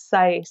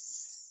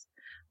precise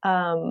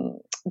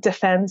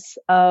defense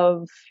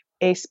of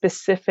a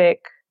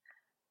specific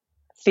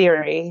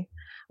theory.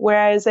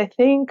 Whereas I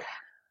think,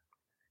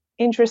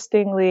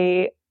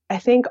 interestingly, I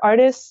think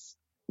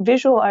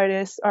visual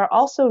artists are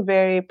also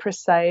very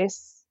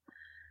precise,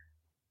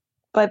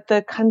 but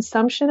the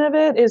consumption of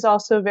it is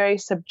also very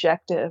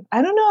subjective.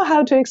 I don't know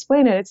how to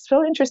explain it. It's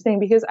so interesting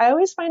because I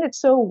always find it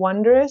so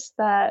wondrous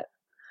that,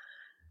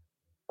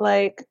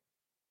 like,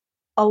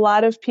 a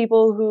lot of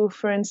people who,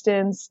 for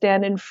instance,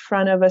 stand in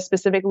front of a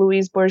specific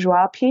Louise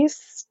Bourgeois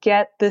piece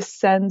get this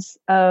sense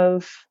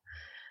of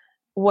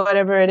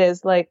whatever it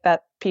is like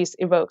that piece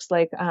evokes,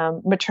 like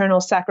maternal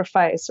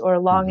sacrifice or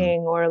Hmm.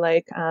 longing or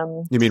like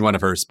You mean one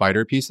of her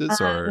spider pieces,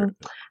 or?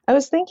 I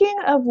was thinking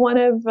of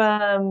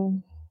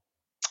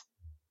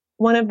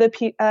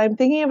I'm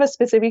thinking of a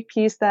specific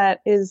piece that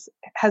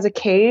has a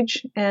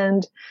cage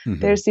and Hmm.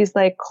 there's these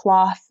like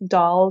cloth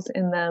dolls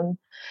in them.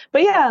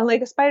 But yeah,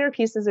 like a spider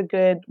piece is a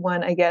good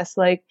one, I guess.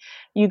 Like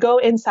you go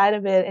inside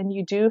of it and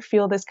you do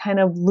feel this kind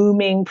of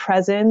looming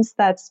presence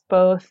that's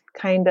both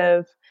kind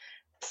of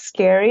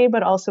scary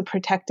but also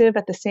protective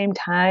at the same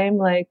time.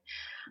 Like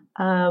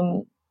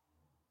um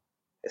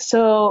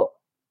so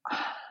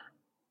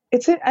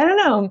it's I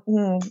don't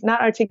know,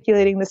 not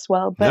articulating this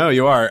well, but No,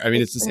 you are. I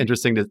mean, it's it's just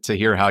interesting to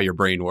hear how your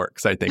brain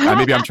works. I think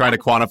maybe I'm trying to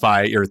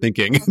quantify your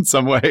thinking in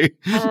some way.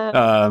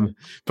 um,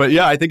 But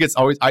yeah, I think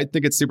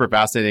it's super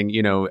fascinating.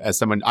 You know, as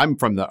someone, I'm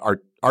from the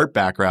art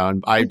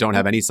background. I don't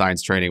have any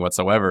science training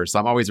whatsoever. So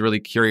I'm always really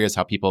curious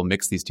how people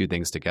mix these two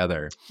things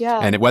together. yeah.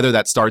 And whether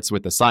that starts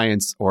with the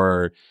science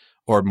or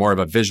more of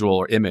a visual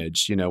or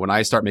image. You know, when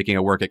I start making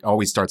a work, it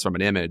always starts from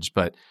an image.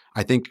 But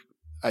I think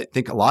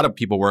a lot of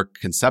people work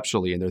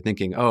conceptually and they're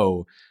thinking,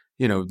 oh,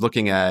 you know,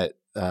 looking at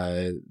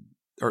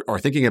or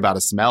thinking about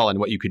a smell and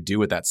what you could do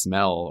with that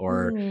smell,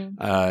 or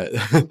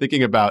Mm,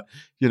 thinking about,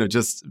 you know,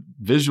 just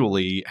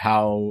visually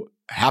how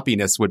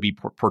happiness would be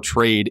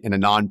portrayed in a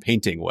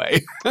non-painting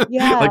way.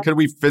 yeah. Like, could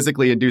we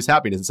physically induce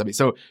happiness in something?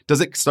 So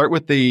does it start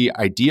with the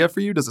idea for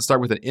you? Does it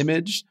start with an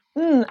image?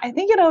 I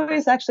think it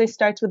always actually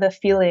starts with a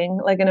feeling,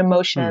 like an Hmm.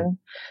 emotion.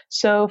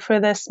 So for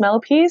the smell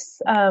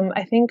piece,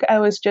 I think I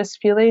was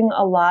just feeling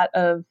a lot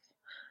of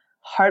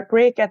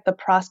heartbreak at the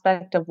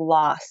prospect of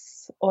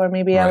loss, or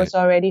maybe I Right. was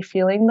already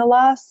feeling the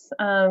loss.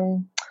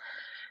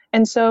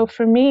 And so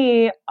for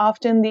me,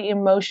 often the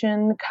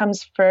emotion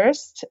comes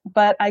first,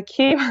 but I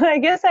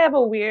guess I have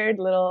a weird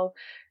little,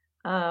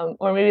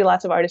 or maybe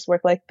lots of artists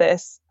work like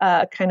this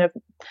kind of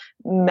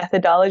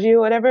methodology or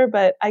whatever.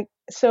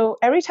 So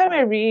every time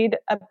I read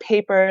a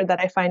paper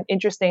that I find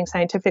interesting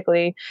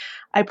scientifically,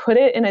 I put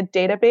it in a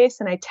database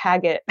and I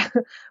tag it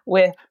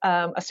with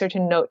a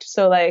certain note.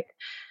 So like,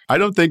 I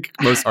don't think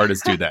most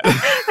artists do that.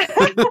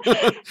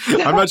 I'm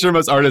so not sure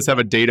most artists have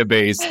a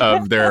database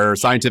of their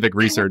scientific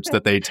research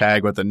that they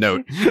tag with a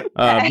note.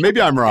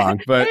 Maybe I'm wrong,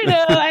 but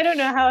I don't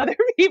know how other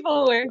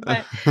people work,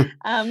 but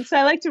so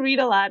I like to read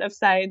a lot of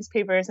science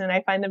papers and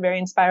I find them very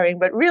inspiring.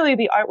 But really,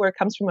 the artwork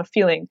comes from a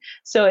feeling.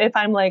 So if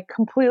I'm like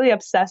completely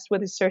obsessed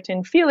with a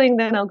certain feeling,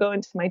 then I'll go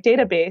into my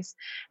database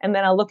and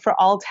then I'll look for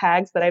all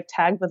tags that I've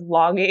tagged with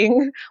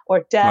longing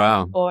or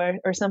death wow.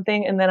 or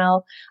something, and then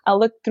I'll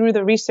look through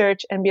the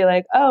research and be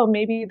like, oh,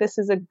 maybe this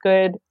is a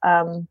good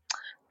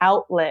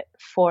outlet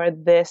for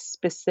this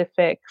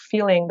specific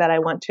feeling that I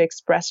want to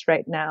express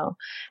right now.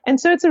 And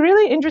so it's a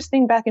really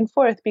interesting back and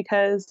forth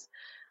because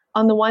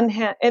on the one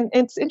hand, and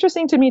it's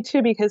interesting to me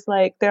too, because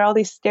like there are all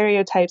these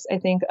stereotypes, I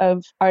think,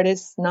 of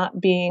artists not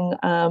being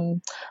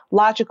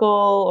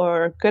logical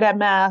or good at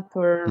math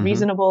or Hmm.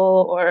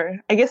 reasonable, or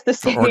I guess the Or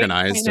same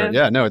organized, kind or of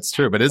yeah, no, it's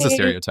true, but it is a same,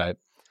 stereotype.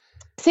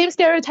 same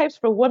stereotypes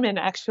for women,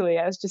 actually.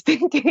 I was just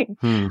thinking.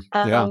 Hmm.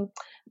 Yeah. Um,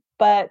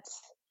 but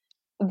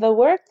the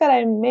work that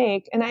I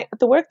make, and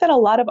the work that a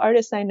lot of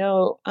artists I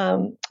know,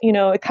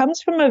 it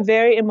comes from a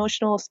very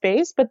emotional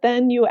space, but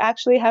then you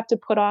actually have to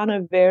put on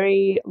a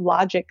very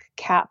logic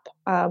cap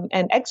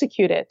and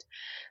execute it.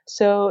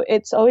 So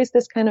it's always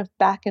this kind of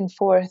back and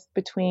forth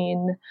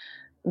between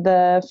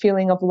the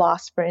feeling of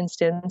loss, for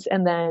instance,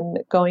 and then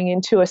going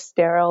into a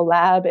sterile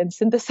lab and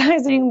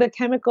synthesizing the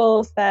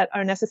chemicals that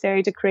are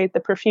necessary to create the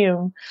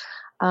perfume,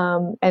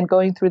 and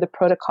going through the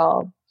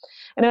protocol.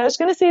 And I was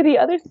going to say the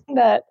other thing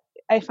that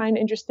I find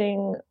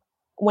interesting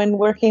when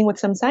working with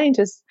some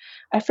scientists,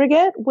 I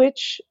forget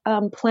which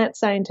plant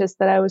scientist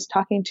that I was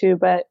talking to,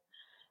 but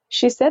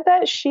she said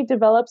that she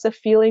develops a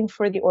feeling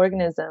for the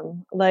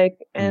organism,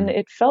 and Mm.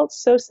 it felt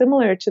so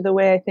similar to the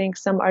way I think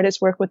some artists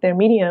work with their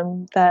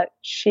medium, that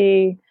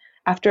she,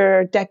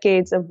 after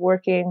decades of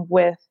working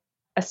with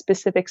a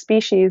specific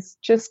species,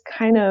 just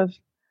kind of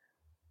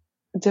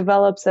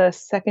develops a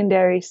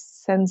secondary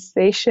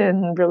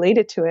sensation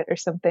related to it or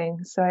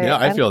something. So Yeah,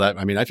 I I don't feel know. that.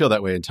 I mean, I feel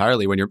that way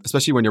entirely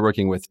especially when you're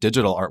working with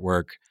digital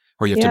artwork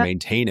where you have to Yeah,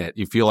 maintain it.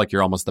 You feel like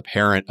you're almost the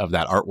parent of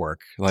that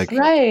artwork. Like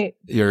right.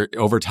 you're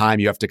over time,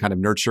 you have to kind of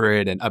nurture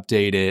it and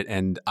update it.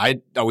 And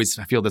I always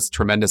feel this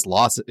tremendous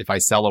loss if I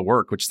sell a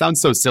work, which sounds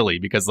so silly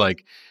because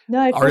like No,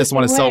 I feel the artists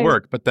want same to sell way.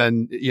 work, but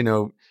then,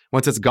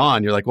 once it's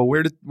gone, you're like, well,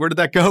 where did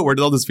that go? Where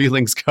did all those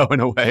feelings go in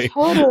a way?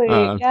 Totally.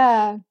 Uh,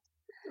 Yeah.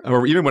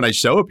 or even when I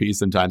show a piece,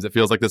 sometimes it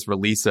feels like this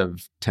release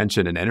of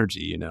tension and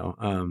energy. But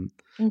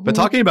Hmm.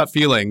 talking about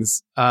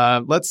feelings,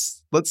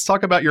 let's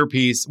talk about your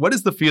piece. What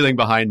is the feeling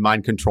behind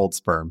mind controlled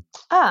sperm?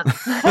 Ah.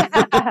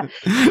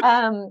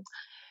 um,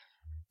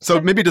 So so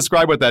maybe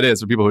describe what that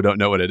is for people who don't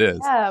know what it is.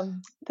 Yeah,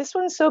 this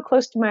one's so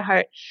close to my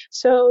heart.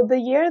 So the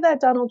year that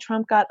Donald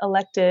Trump got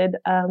elected,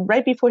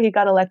 right before he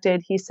got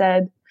elected, he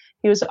said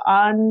he was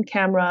on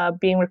camera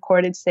being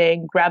recorded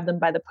saying, "Grab them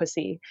by the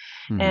pussy."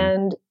 Hmm.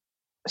 And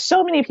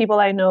so many people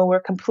I know were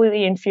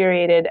completely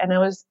infuriated. And I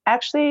was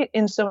actually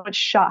in so much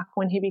shock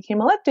when he became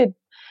elected.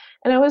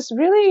 And I was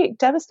really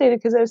devastated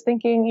because I was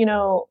thinking,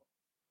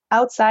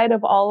 outside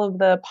of all of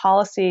the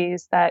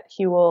policies that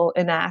he will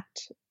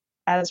enact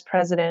as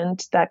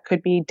president that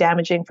could be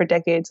damaging for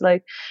decades,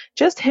 like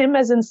just him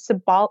as a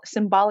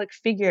symbolic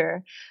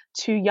figure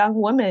to young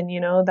women,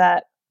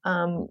 that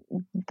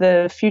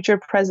the future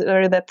president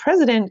or the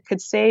president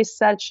could say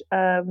such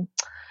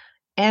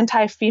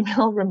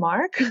anti-female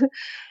remark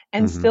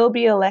and Hmm. still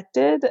be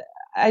elected.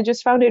 I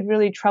just found it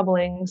really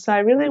troubling. So I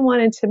really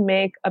wanted to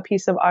make a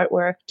piece of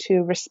artwork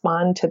to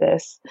respond to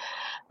this.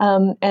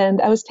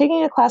 And I was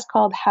taking a class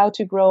called How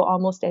to Grow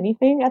Almost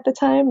Anything at the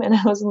time, and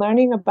I was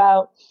learning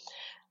about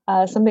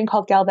something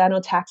called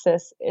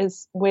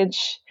galvanotaxis,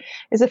 which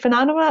is a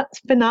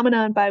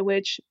phenomenon by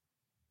which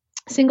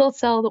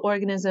single-celled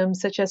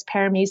organisms such as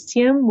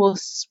paramecium will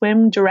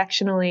swim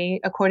directionally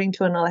according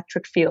to an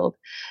electric field.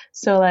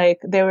 So like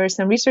there were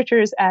some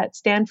researchers at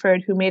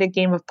Stanford who made a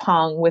game of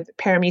pong with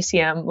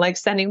paramecium, like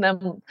sending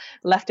them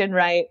left and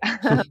right,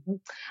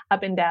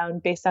 up and down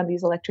based on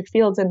these electric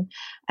fields. And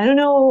I don't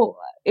know,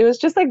 it was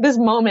just like this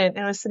moment,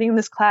 and I was sitting in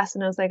this class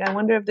and I was like, I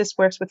wonder if this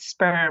works with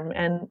sperm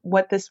and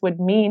what this would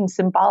mean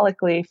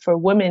symbolically for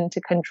women to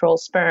control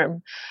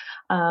sperm,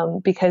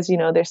 because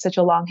there's such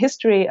a long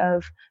history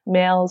of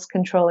males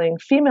controlling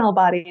female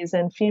bodies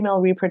and female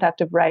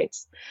reproductive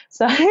rights.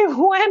 So I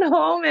went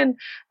home and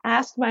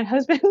asked my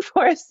husband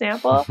for a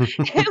sample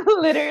and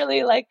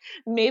literally like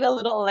made a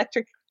little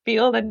electric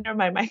field under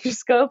my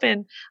microscope,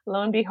 and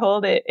lo and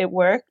behold, it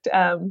worked.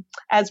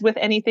 As with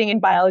anything in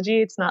biology,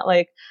 it's not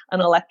like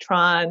an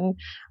electron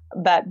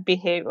that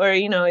behave, or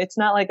it's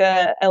not like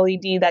a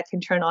LED that can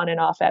turn on and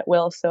off at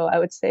will. So I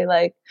would say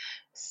like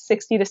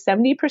 60 to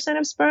 70%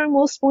 of sperm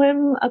will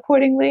swim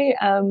accordingly.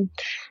 And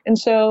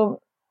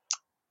so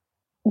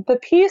the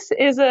piece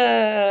is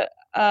a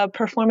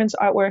performance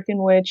artwork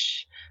in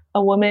which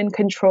a woman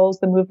controls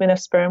the movement of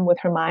sperm with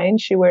her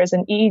mind. She wears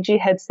an EEG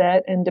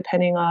headset, and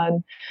depending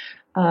on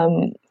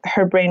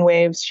her brain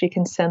waves, she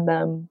can send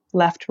them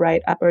left,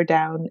 right, up, or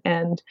down.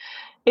 And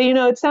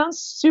it sounds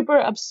super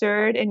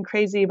absurd and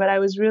crazy, but I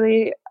was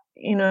really,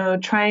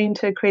 trying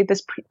to create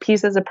this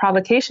piece as a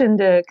provocation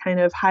to kind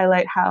of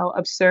highlight how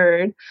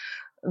absurd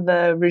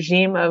the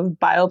regime of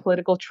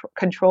biopolitical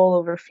control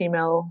over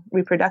female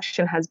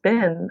reproduction has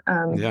been.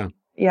 Yeah.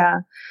 Yeah.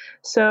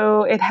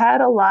 So it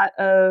had a lot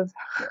of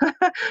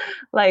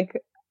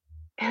like,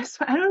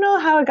 I don't know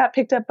how it got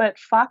picked up, but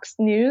Fox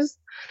News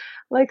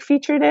like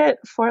featured it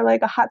for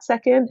like a hot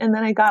second, and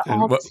then I got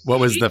And all what this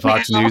was hate the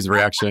Fox mail. News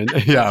reaction?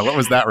 Yeah. What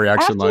was that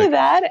reaction After like?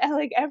 that,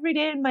 like every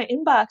day in my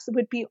inbox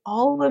would be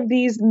all of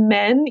these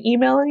men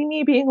emailing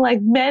me being like,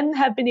 men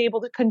have been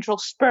able to control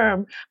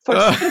sperm for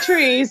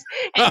centuries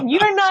and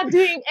you're not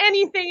doing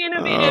anything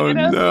innovative. Oh And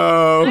I was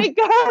like,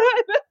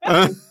 no.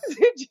 my God,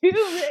 did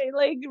you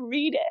like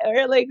read it?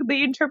 Or like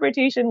the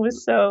interpretation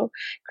was so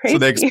So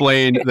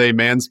crazy. they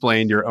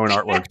mansplained your own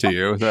artwork to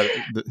you.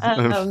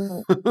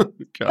 Um,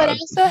 but I God.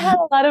 also had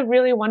a lot of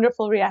really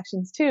wonderful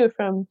reactions too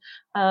from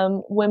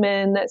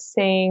women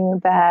saying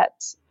that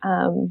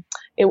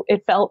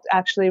it felt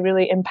actually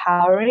really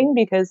empowering,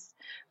 because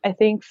I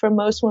think for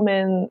most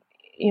women,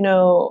 you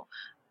know,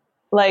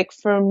 like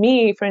for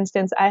me, for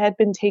instance, I had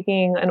been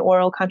taking an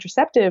oral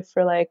contraceptive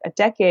for like a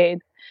decade,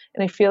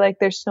 and I feel like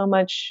there's so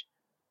much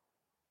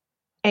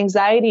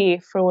anxiety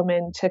for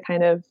women to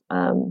kind of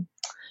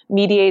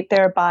mediate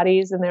their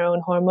bodies and their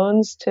own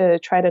hormones to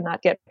try to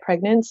not get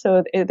pregnant.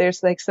 So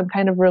there's like some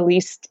kind of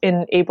release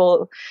in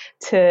able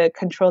to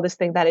control this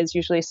thing that is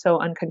usually so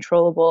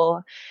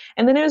uncontrollable.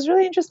 And then it was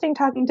really interesting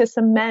talking to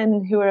some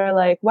men who were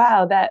like,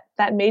 wow,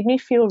 that made me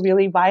feel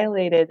really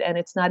violated, and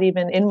it's not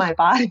even in my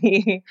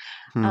body.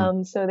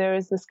 Hmm. So there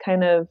was this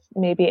kind of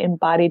maybe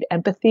embodied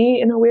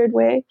empathy in a weird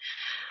way.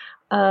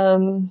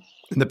 And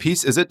the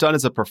piece, is it done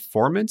as a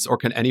performance, or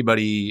can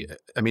anybody,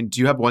 I mean, do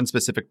you have one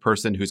specific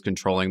person who's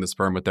controlling the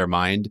sperm with their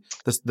mind?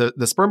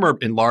 The sperm are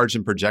enlarged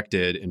and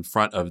projected in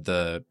front of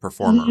the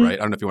performer, right? I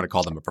don't know if you want to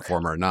call them a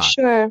performer or not.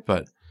 Sure.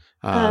 But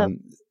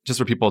just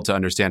for people to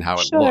understand how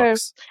it sure.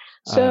 looks.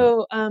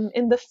 So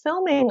in the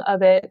filming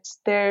of it,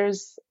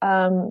 there's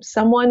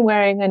someone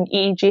wearing an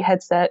EEG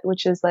headset,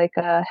 which is like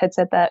a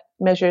headset that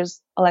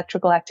measures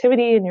electrical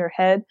activity in your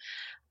head,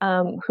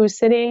 who's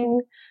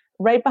sitting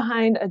right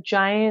behind a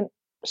giant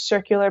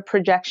circular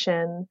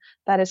projection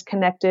that is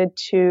connected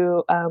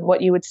to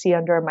what you would see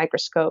under a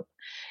microscope.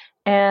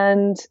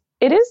 And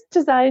it is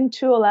designed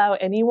to allow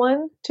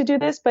anyone to do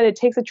this, but it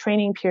takes a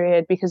training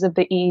period because of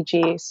the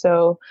EEG.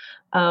 So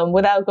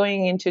without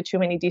going into too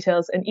many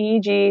details, an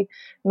EEG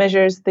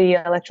measures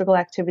the electrical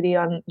activity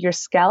on your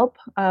scalp,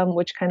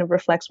 which kind of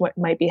reflects what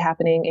might be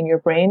happening in your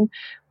brain.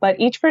 But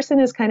each person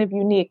is kind of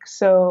unique.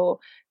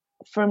 So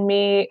for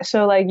me,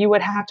 so like you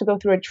would have to go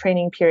through a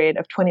training period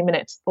of 20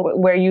 minutes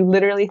where you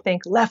literally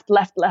think left,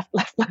 left, left,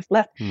 left, left,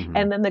 left. Mm-hmm.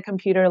 And then the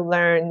computer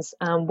learns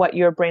what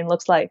your brain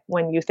looks like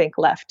when you think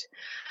left.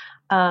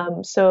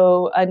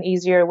 So an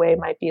easier way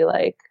might be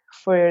like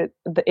for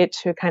it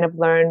to kind of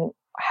learn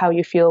how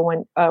you feel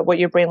when, what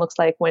your brain looks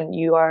like when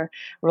you are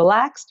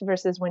relaxed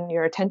versus when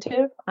you're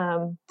attentive,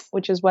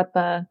 which is what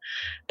the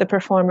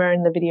performer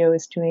in the video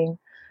is doing.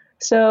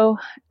 So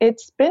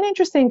it's been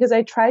interesting because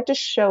I tried to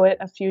show it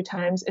a few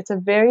times. It's a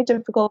very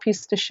difficult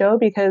piece to show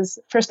because,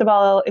 first of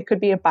all, it could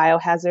be a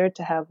biohazard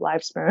to have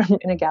live sperm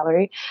in a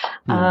gallery.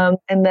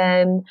 And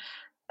then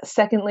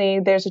secondly,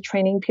 there's a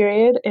training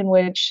period in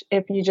which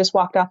if you just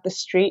walked off the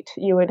street,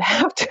 you would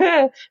have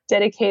to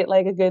dedicate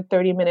like a good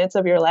 30 minutes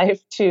of your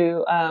life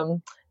to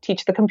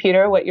teach the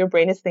computer what your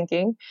brain is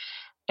thinking.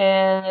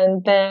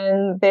 And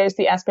then there's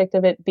the aspect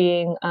of it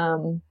being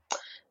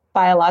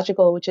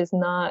biological, which is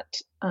not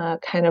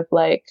kind of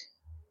like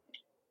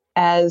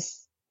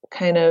as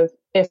kind of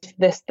if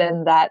this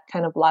then that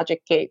kind of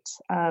logic gates.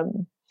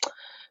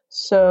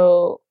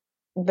 So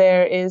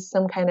there is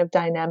some kind of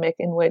dynamic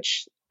in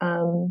which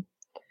the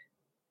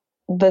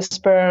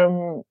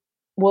sperm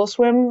will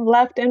swim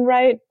left and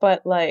right,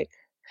 but like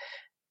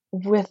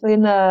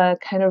within a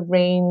kind of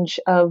range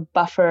of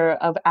buffer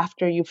of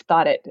after you've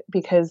thought it,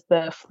 because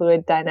the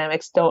fluid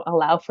dynamics don't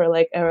allow for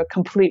like a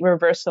complete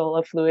reversal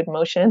of fluid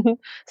motion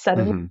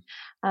suddenly.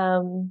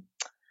 Mm-hmm.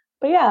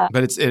 But yeah.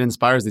 But it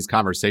inspires these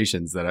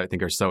conversations that I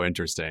think are so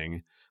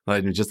interesting.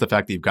 Like just the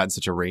fact that you've gotten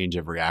such a range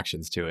of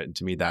reactions to it. And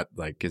to me, that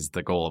like is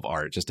the goal of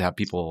art, just to have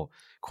people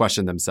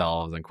question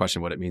themselves and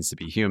question what it means to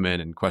be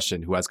human and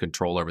question who has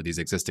control over these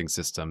existing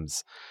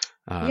systems.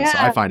 So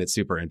I find it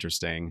super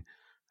interesting.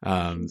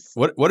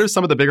 What are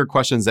some of the bigger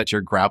questions that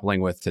you're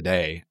grappling with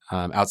today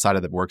outside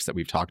of the works that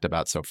we've talked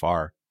about so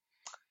far?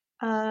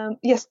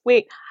 Yes,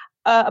 wait.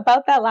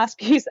 About that last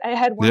piece, I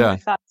had one more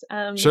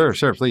thought.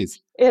 Sure,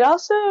 please. It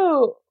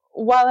also,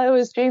 while I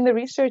was doing the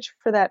research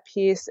for that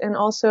piece, and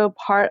also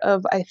part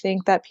of, I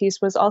think, that piece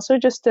was also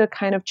just to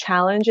kind of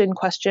challenge and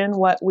question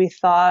what we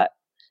thought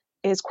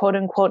is quote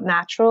unquote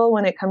natural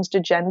when it comes to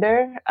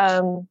gender.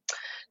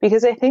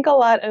 Because I think a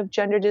lot of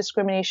gender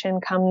discrimination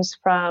comes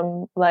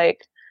from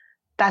like,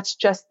 that's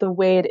just the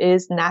way it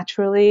is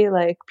naturally.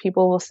 Like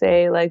people will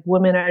say like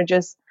women are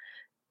just,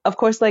 of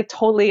course, like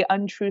totally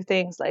untrue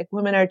things like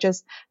women are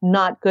just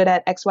not good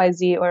at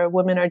XYZ or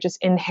women are just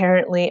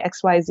inherently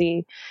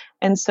XYZ.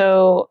 And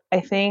so I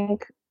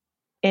think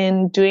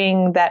in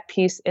doing that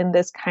piece in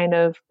this kind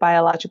of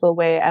biological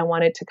way, I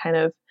wanted to kind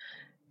of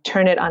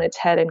turn it on its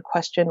head and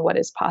question what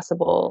is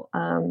possible.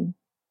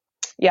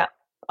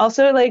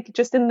 Also, like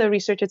just in the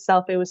research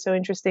itself, it was so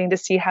interesting to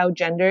see how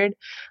gendered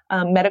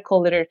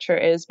medical literature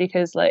is,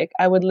 because like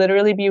I would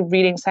literally be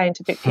reading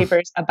scientific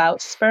papers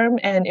about sperm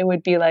and it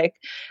would be like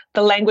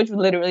the language would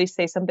literally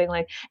say something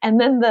like, and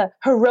then the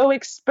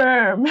heroic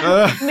sperm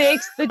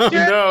makes the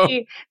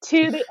journey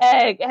to the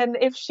egg. And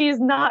if she's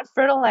not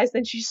fertilized,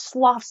 then she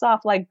sloughs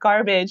off like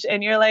garbage.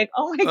 And you're like,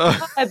 oh my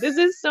God, this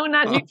is so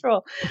not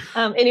neutral.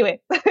 Anyway.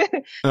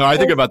 No, I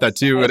think about that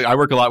too. I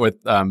work a lot with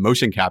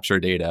motion capture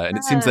data, and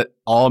it seems that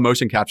all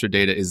motion capture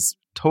data is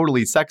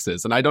totally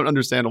sexist, and I don't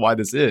understand why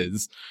this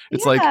is.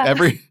 It's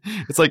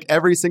like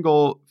every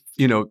single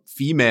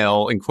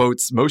female, in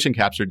quotes, motion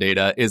capture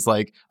data is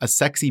like a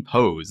sexy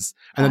pose.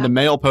 And then the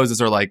male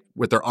poses are like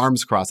with their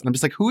arms crossed. And I'm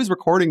just like, who is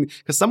recording?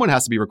 Because someone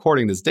has to be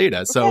recording this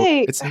data. So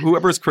Right. it's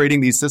whoever's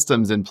creating these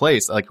systems in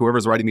place, like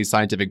whoever's writing these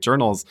scientific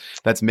journals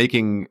that's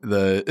making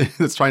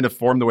that's trying to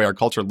form the way our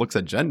culture looks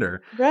at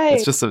gender. Right.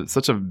 It's just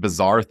such a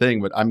bizarre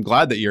thing. But I'm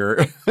glad that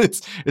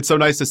it's so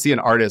nice to see an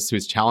artist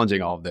who's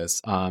challenging all of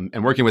this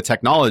and working with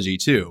technology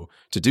too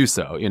to do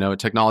so.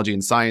 Technology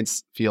and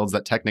science fields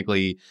that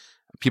technically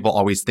people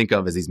always think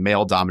of as these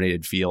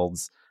male-dominated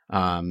fields,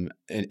 and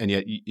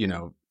yet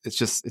it's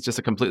just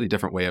a completely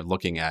different way of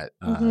looking at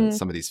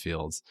some of these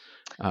fields.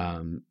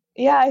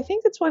 Yeah, I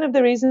think it's one of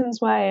the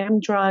reasons why I am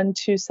drawn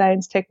to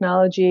science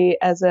technology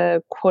as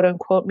a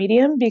quote-unquote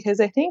medium, because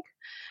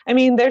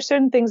there's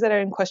certain things that are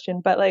in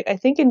question, but I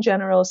think in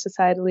general,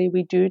 societally,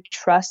 we do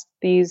trust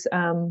these.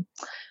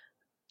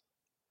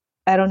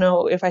 I don't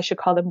know if I should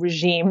call them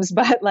regimes,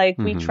 but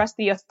we trust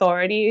the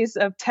authorities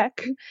of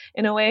tech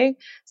in a way.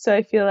 So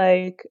I feel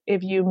like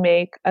if you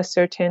make a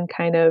certain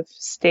kind of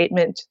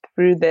statement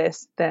through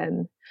this,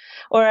 then,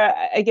 or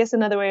I guess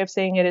another way of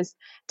saying it is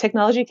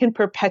technology can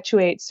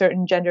perpetuate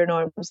certain gender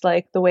norms,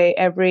 like the way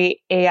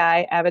every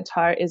AI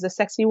avatar is a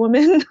sexy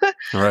woman.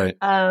 Right.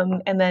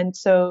 And then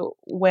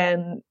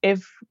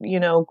if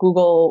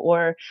Google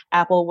or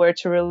Apple were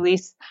to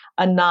release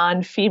a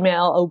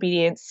non-female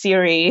obedient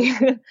Siri,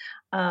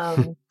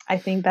 I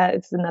think that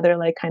it's another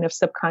kind of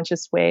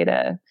subconscious way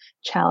to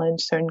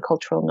challenge certain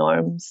cultural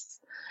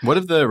norms. What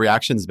have the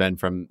reactions been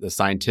from the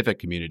scientific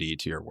community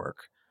to your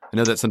work? I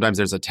know that sometimes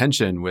there's a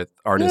tension with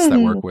artists that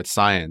work with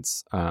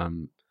science.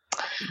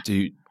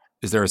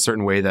 Is there a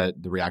certain way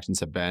that the reactions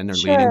have been or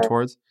leaning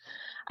towards?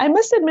 I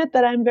must admit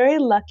that I'm very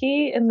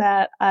lucky in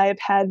that I've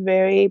had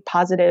very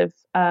positive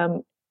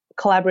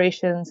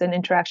collaborations and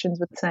interactions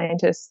with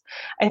scientists.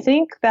 I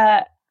think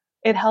that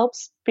it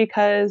helps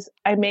because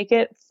I make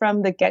it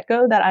from the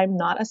get-go that I'm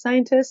not a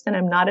scientist and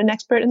I'm not an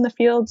expert in the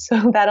field.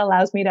 So that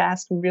allows me to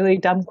ask really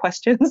dumb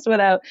questions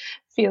without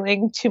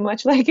feeling too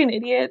much like an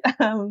idiot,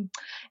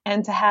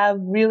 and to have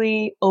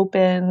really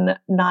open,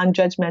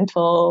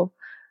 non-judgmental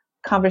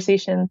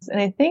conversations. And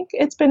I think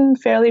it's been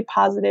fairly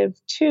positive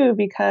too,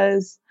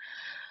 because,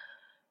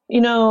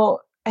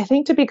 I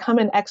think to become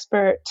an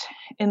expert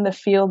in the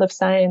field of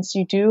science,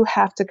 you do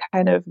have to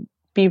kind of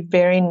be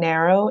very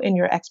narrow in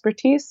your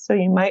expertise. So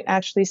you might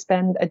actually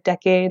spend a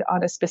decade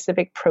on a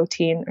specific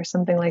protein or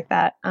something like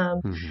that.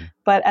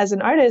 But as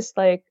an artist,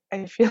 I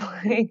feel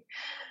like,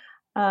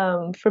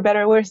 for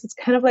better or worse, it's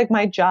kind of like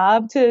my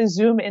job to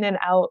zoom in and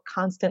out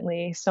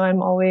constantly. So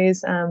I'm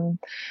always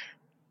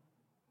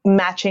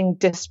matching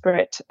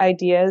disparate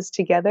ideas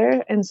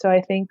together. And so I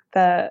think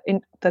the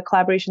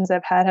collaborations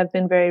I've had have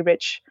been very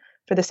rich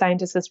for the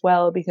scientists as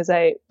well, because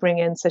I bring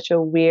in such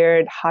a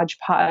weird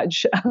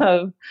hodgepodge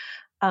of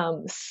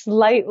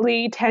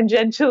slightly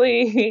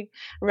tangentially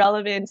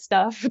relevant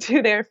stuff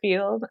to their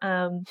field.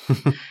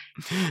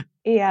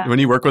 Yeah. When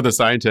you work with a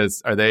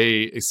scientist, are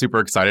they super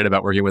excited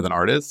about working with an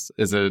artist?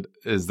 Is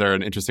there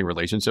an interesting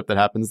relationship that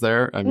happens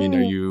there? I mean,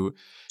 do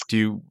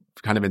you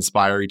kind of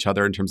inspire each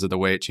other in terms of the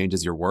way it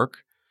changes your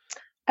work?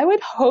 I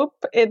would hope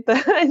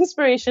the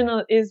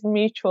inspiration is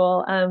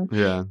mutual.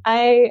 Yeah.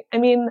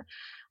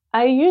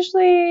 I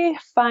usually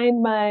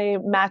find my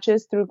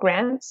matches through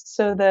grants.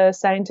 So the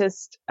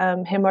scientist,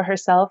 him or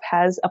herself,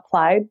 has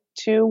applied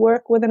to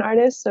work with an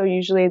artist. So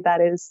usually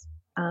that is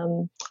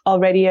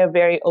already a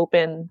very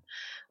open,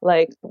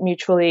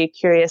 mutually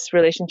curious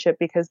relationship,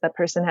 because that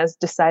person has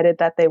decided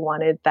that they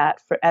wanted that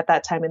at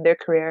that time in their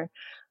career.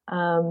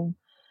 And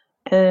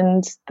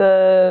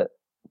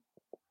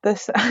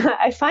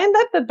I find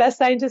that the best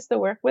scientists to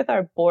work with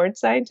are bored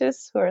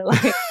scientists who are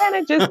kind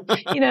of just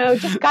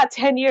got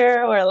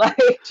tenure or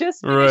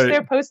just finished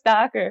their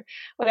postdoc or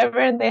whatever,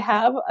 and they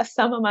have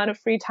some amount of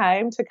free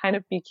time to kind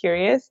of be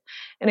curious.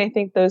 And I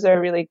think those are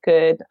really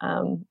good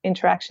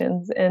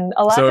interactions. And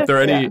a lot. So if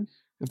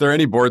there are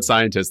any bored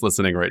scientists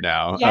listening right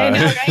now, I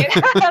know,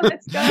 right?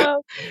 Let's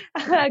go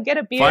get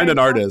a beer. Find an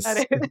artist.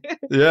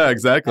 Yeah,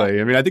 exactly.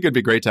 I mean, I think it'd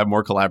be great to have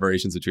more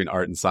collaborations between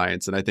art and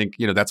science. And I think,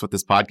 that's what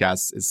this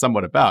podcast is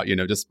somewhat about,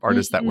 just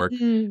artists that work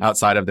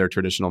outside of their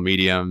traditional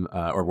medium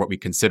or what we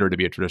consider to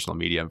be a traditional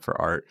medium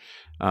for art.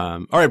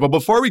 All right. Well,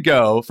 before we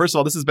go, first of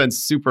all, this has been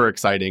super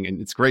exciting and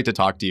it's great to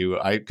talk to you.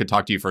 I could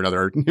talk to you for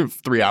another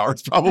 3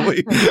 hours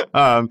probably.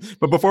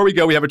 But before we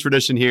go, we have a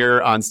tradition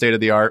here on State of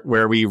the Art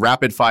where we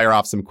rapid fire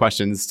off some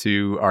questions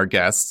to our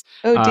guests.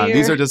 Oh, dear.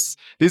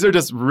 These are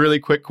just really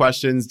quick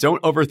questions.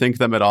 Don't overthink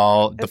them at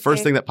all. The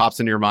first thing that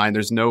pops into your mind,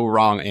 there's no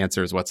wrong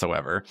answers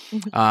whatsoever.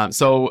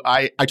 So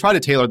I try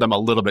to tailor them a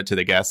little bit to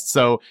the guests.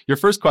 So your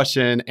first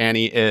question,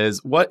 Annie,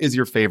 is what is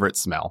your favorite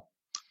smell?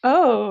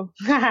 Oh,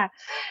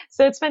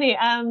 so it's funny.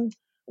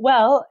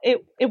 Well,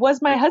 it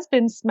was my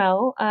husband's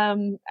smell.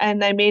 And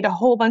I made a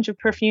whole bunch of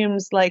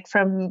perfumes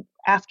from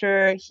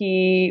after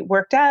he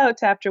worked out,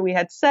 to after we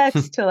had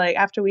sex, to like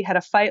after we had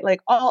a fight,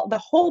 like all the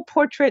whole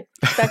portrait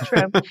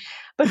spectrum.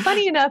 But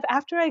funny enough,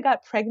 after I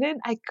got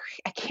pregnant, I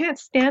can't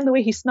stand the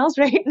way he smells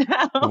right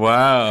now.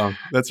 Wow,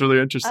 that's really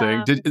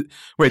interesting.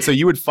 Wait, so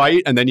you would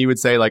fight and then you would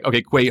say like,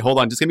 okay, wait, hold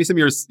on, just give me some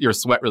of your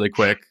sweat really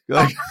quick.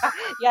 Like,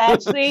 yeah,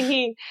 actually,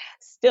 he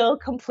still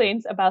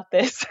complains about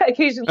this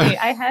occasionally.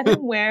 I had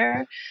him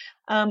wear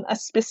a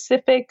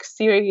specific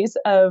series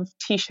of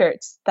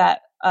T-shirts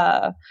that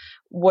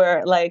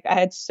were like, I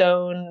had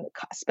sewn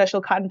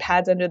special cotton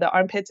pads under the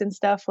armpits and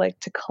stuff, like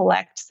to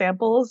collect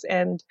samples.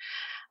 And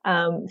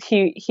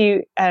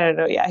he I don't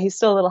know, yeah, he's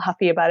still a little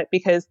huffy about it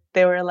because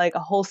they were like a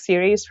whole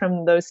series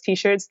from those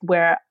T-shirts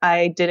where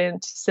I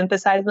didn't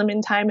synthesize them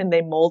in time and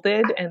they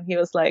molded, and he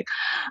was like,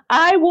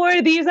 I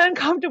wore these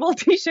uncomfortable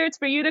T-shirts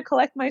for you to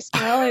collect my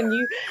smell and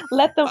you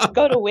let them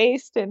go to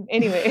waste. And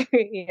anyway,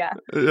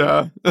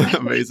 yeah,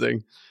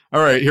 amazing.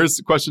 All right, here's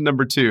question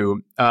number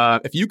 2.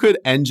 If you could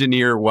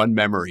engineer one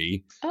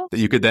memory that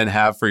you could then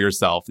have for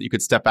yourself, that you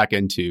could step back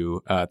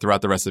into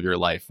throughout the rest of your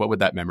life, what would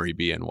that memory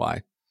be and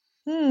why?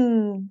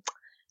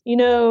 You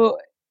know,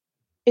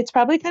 it's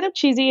probably kind of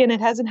cheesy and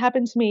it hasn't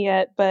happened to me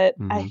yet, but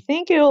I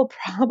think it'll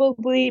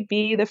probably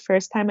be the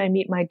first time I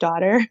meet my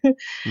daughter.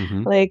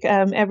 Like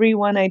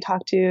everyone I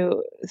talk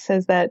to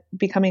says that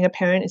becoming a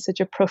parent is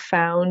such a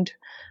profound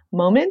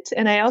moment.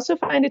 And I also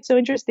find it so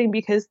interesting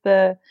because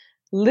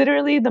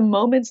literally the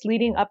moments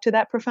leading up to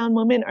that profound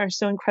moment are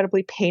so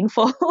incredibly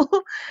painful,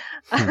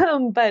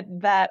 but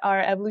that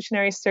our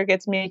evolutionary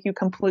circuits make you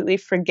completely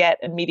forget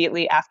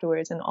immediately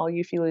afterwards, and all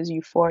you feel is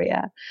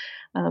euphoria.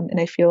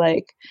 And I feel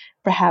like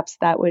perhaps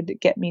that would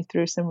get me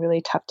through some really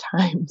tough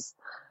times.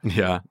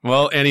 Yeah.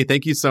 Well, Annie,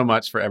 thank you so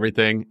much for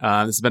everything. This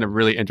has been a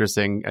really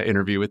interesting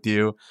interview with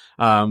you.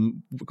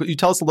 Could you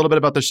tell us a little bit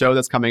about the show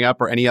that's coming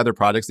up or any other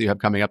projects that you have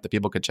coming up that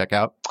people could check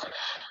out?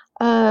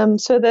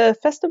 So the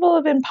Festival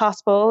of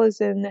Impossible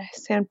is in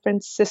San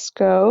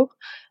Francisco,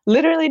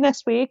 literally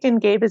next week,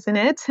 and Gabe is in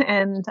it.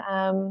 And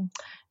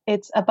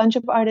it's a bunch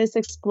of artists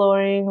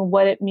exploring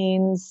what it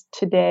means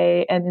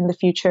today and in the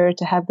future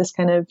to have this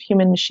kind of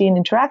human-machine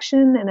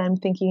interaction. And I'm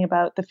thinking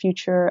about the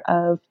future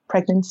of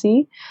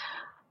pregnancy.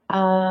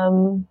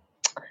 And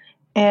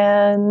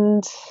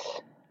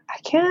I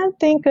can't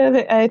think of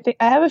it. I think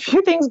I have a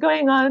few things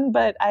going on,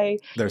 but I'm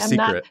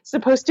not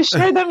supposed to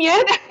share them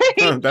yet.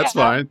 That's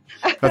fine.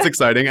 That's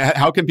exciting.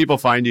 How can people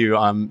find you?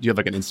 Do you have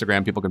like an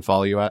Instagram people can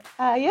follow you at?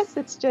 Yes,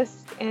 it's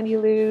just Annie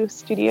Liu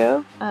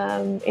Studio,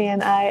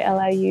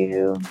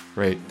 ANILIU.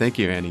 Great. Thank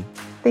you, Annie.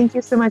 Thank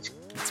you so much.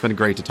 It's been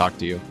great to talk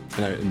to you.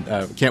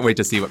 And can't wait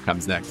to see what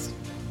comes next.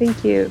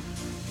 Thank you.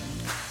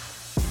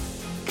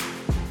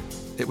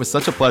 It was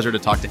such a pleasure to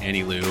talk to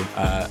Annie Liu.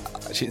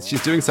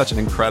 She's doing such an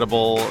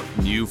incredible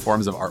new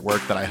forms of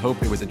artwork that I hope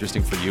it was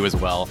interesting for you as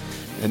well.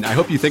 And I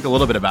hope you think a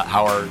little bit about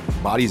how our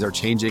bodies are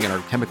changing and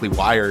are chemically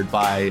wired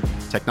by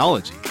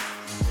technology.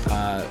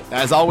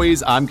 As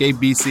always, I'm Gabe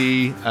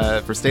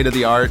BC for State of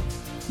the Art.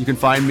 You can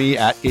find me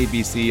at Gabe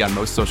BC on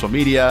most social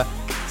media.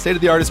 State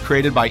of the Art is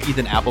created by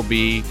Ethan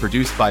Appleby,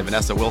 produced by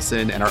Vanessa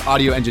Wilson, and our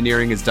audio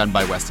engineering is done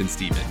by Weston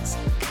Stevens.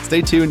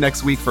 Stay tuned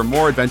next week for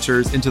more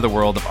adventures into the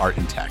world of art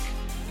and tech.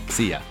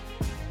 See ya.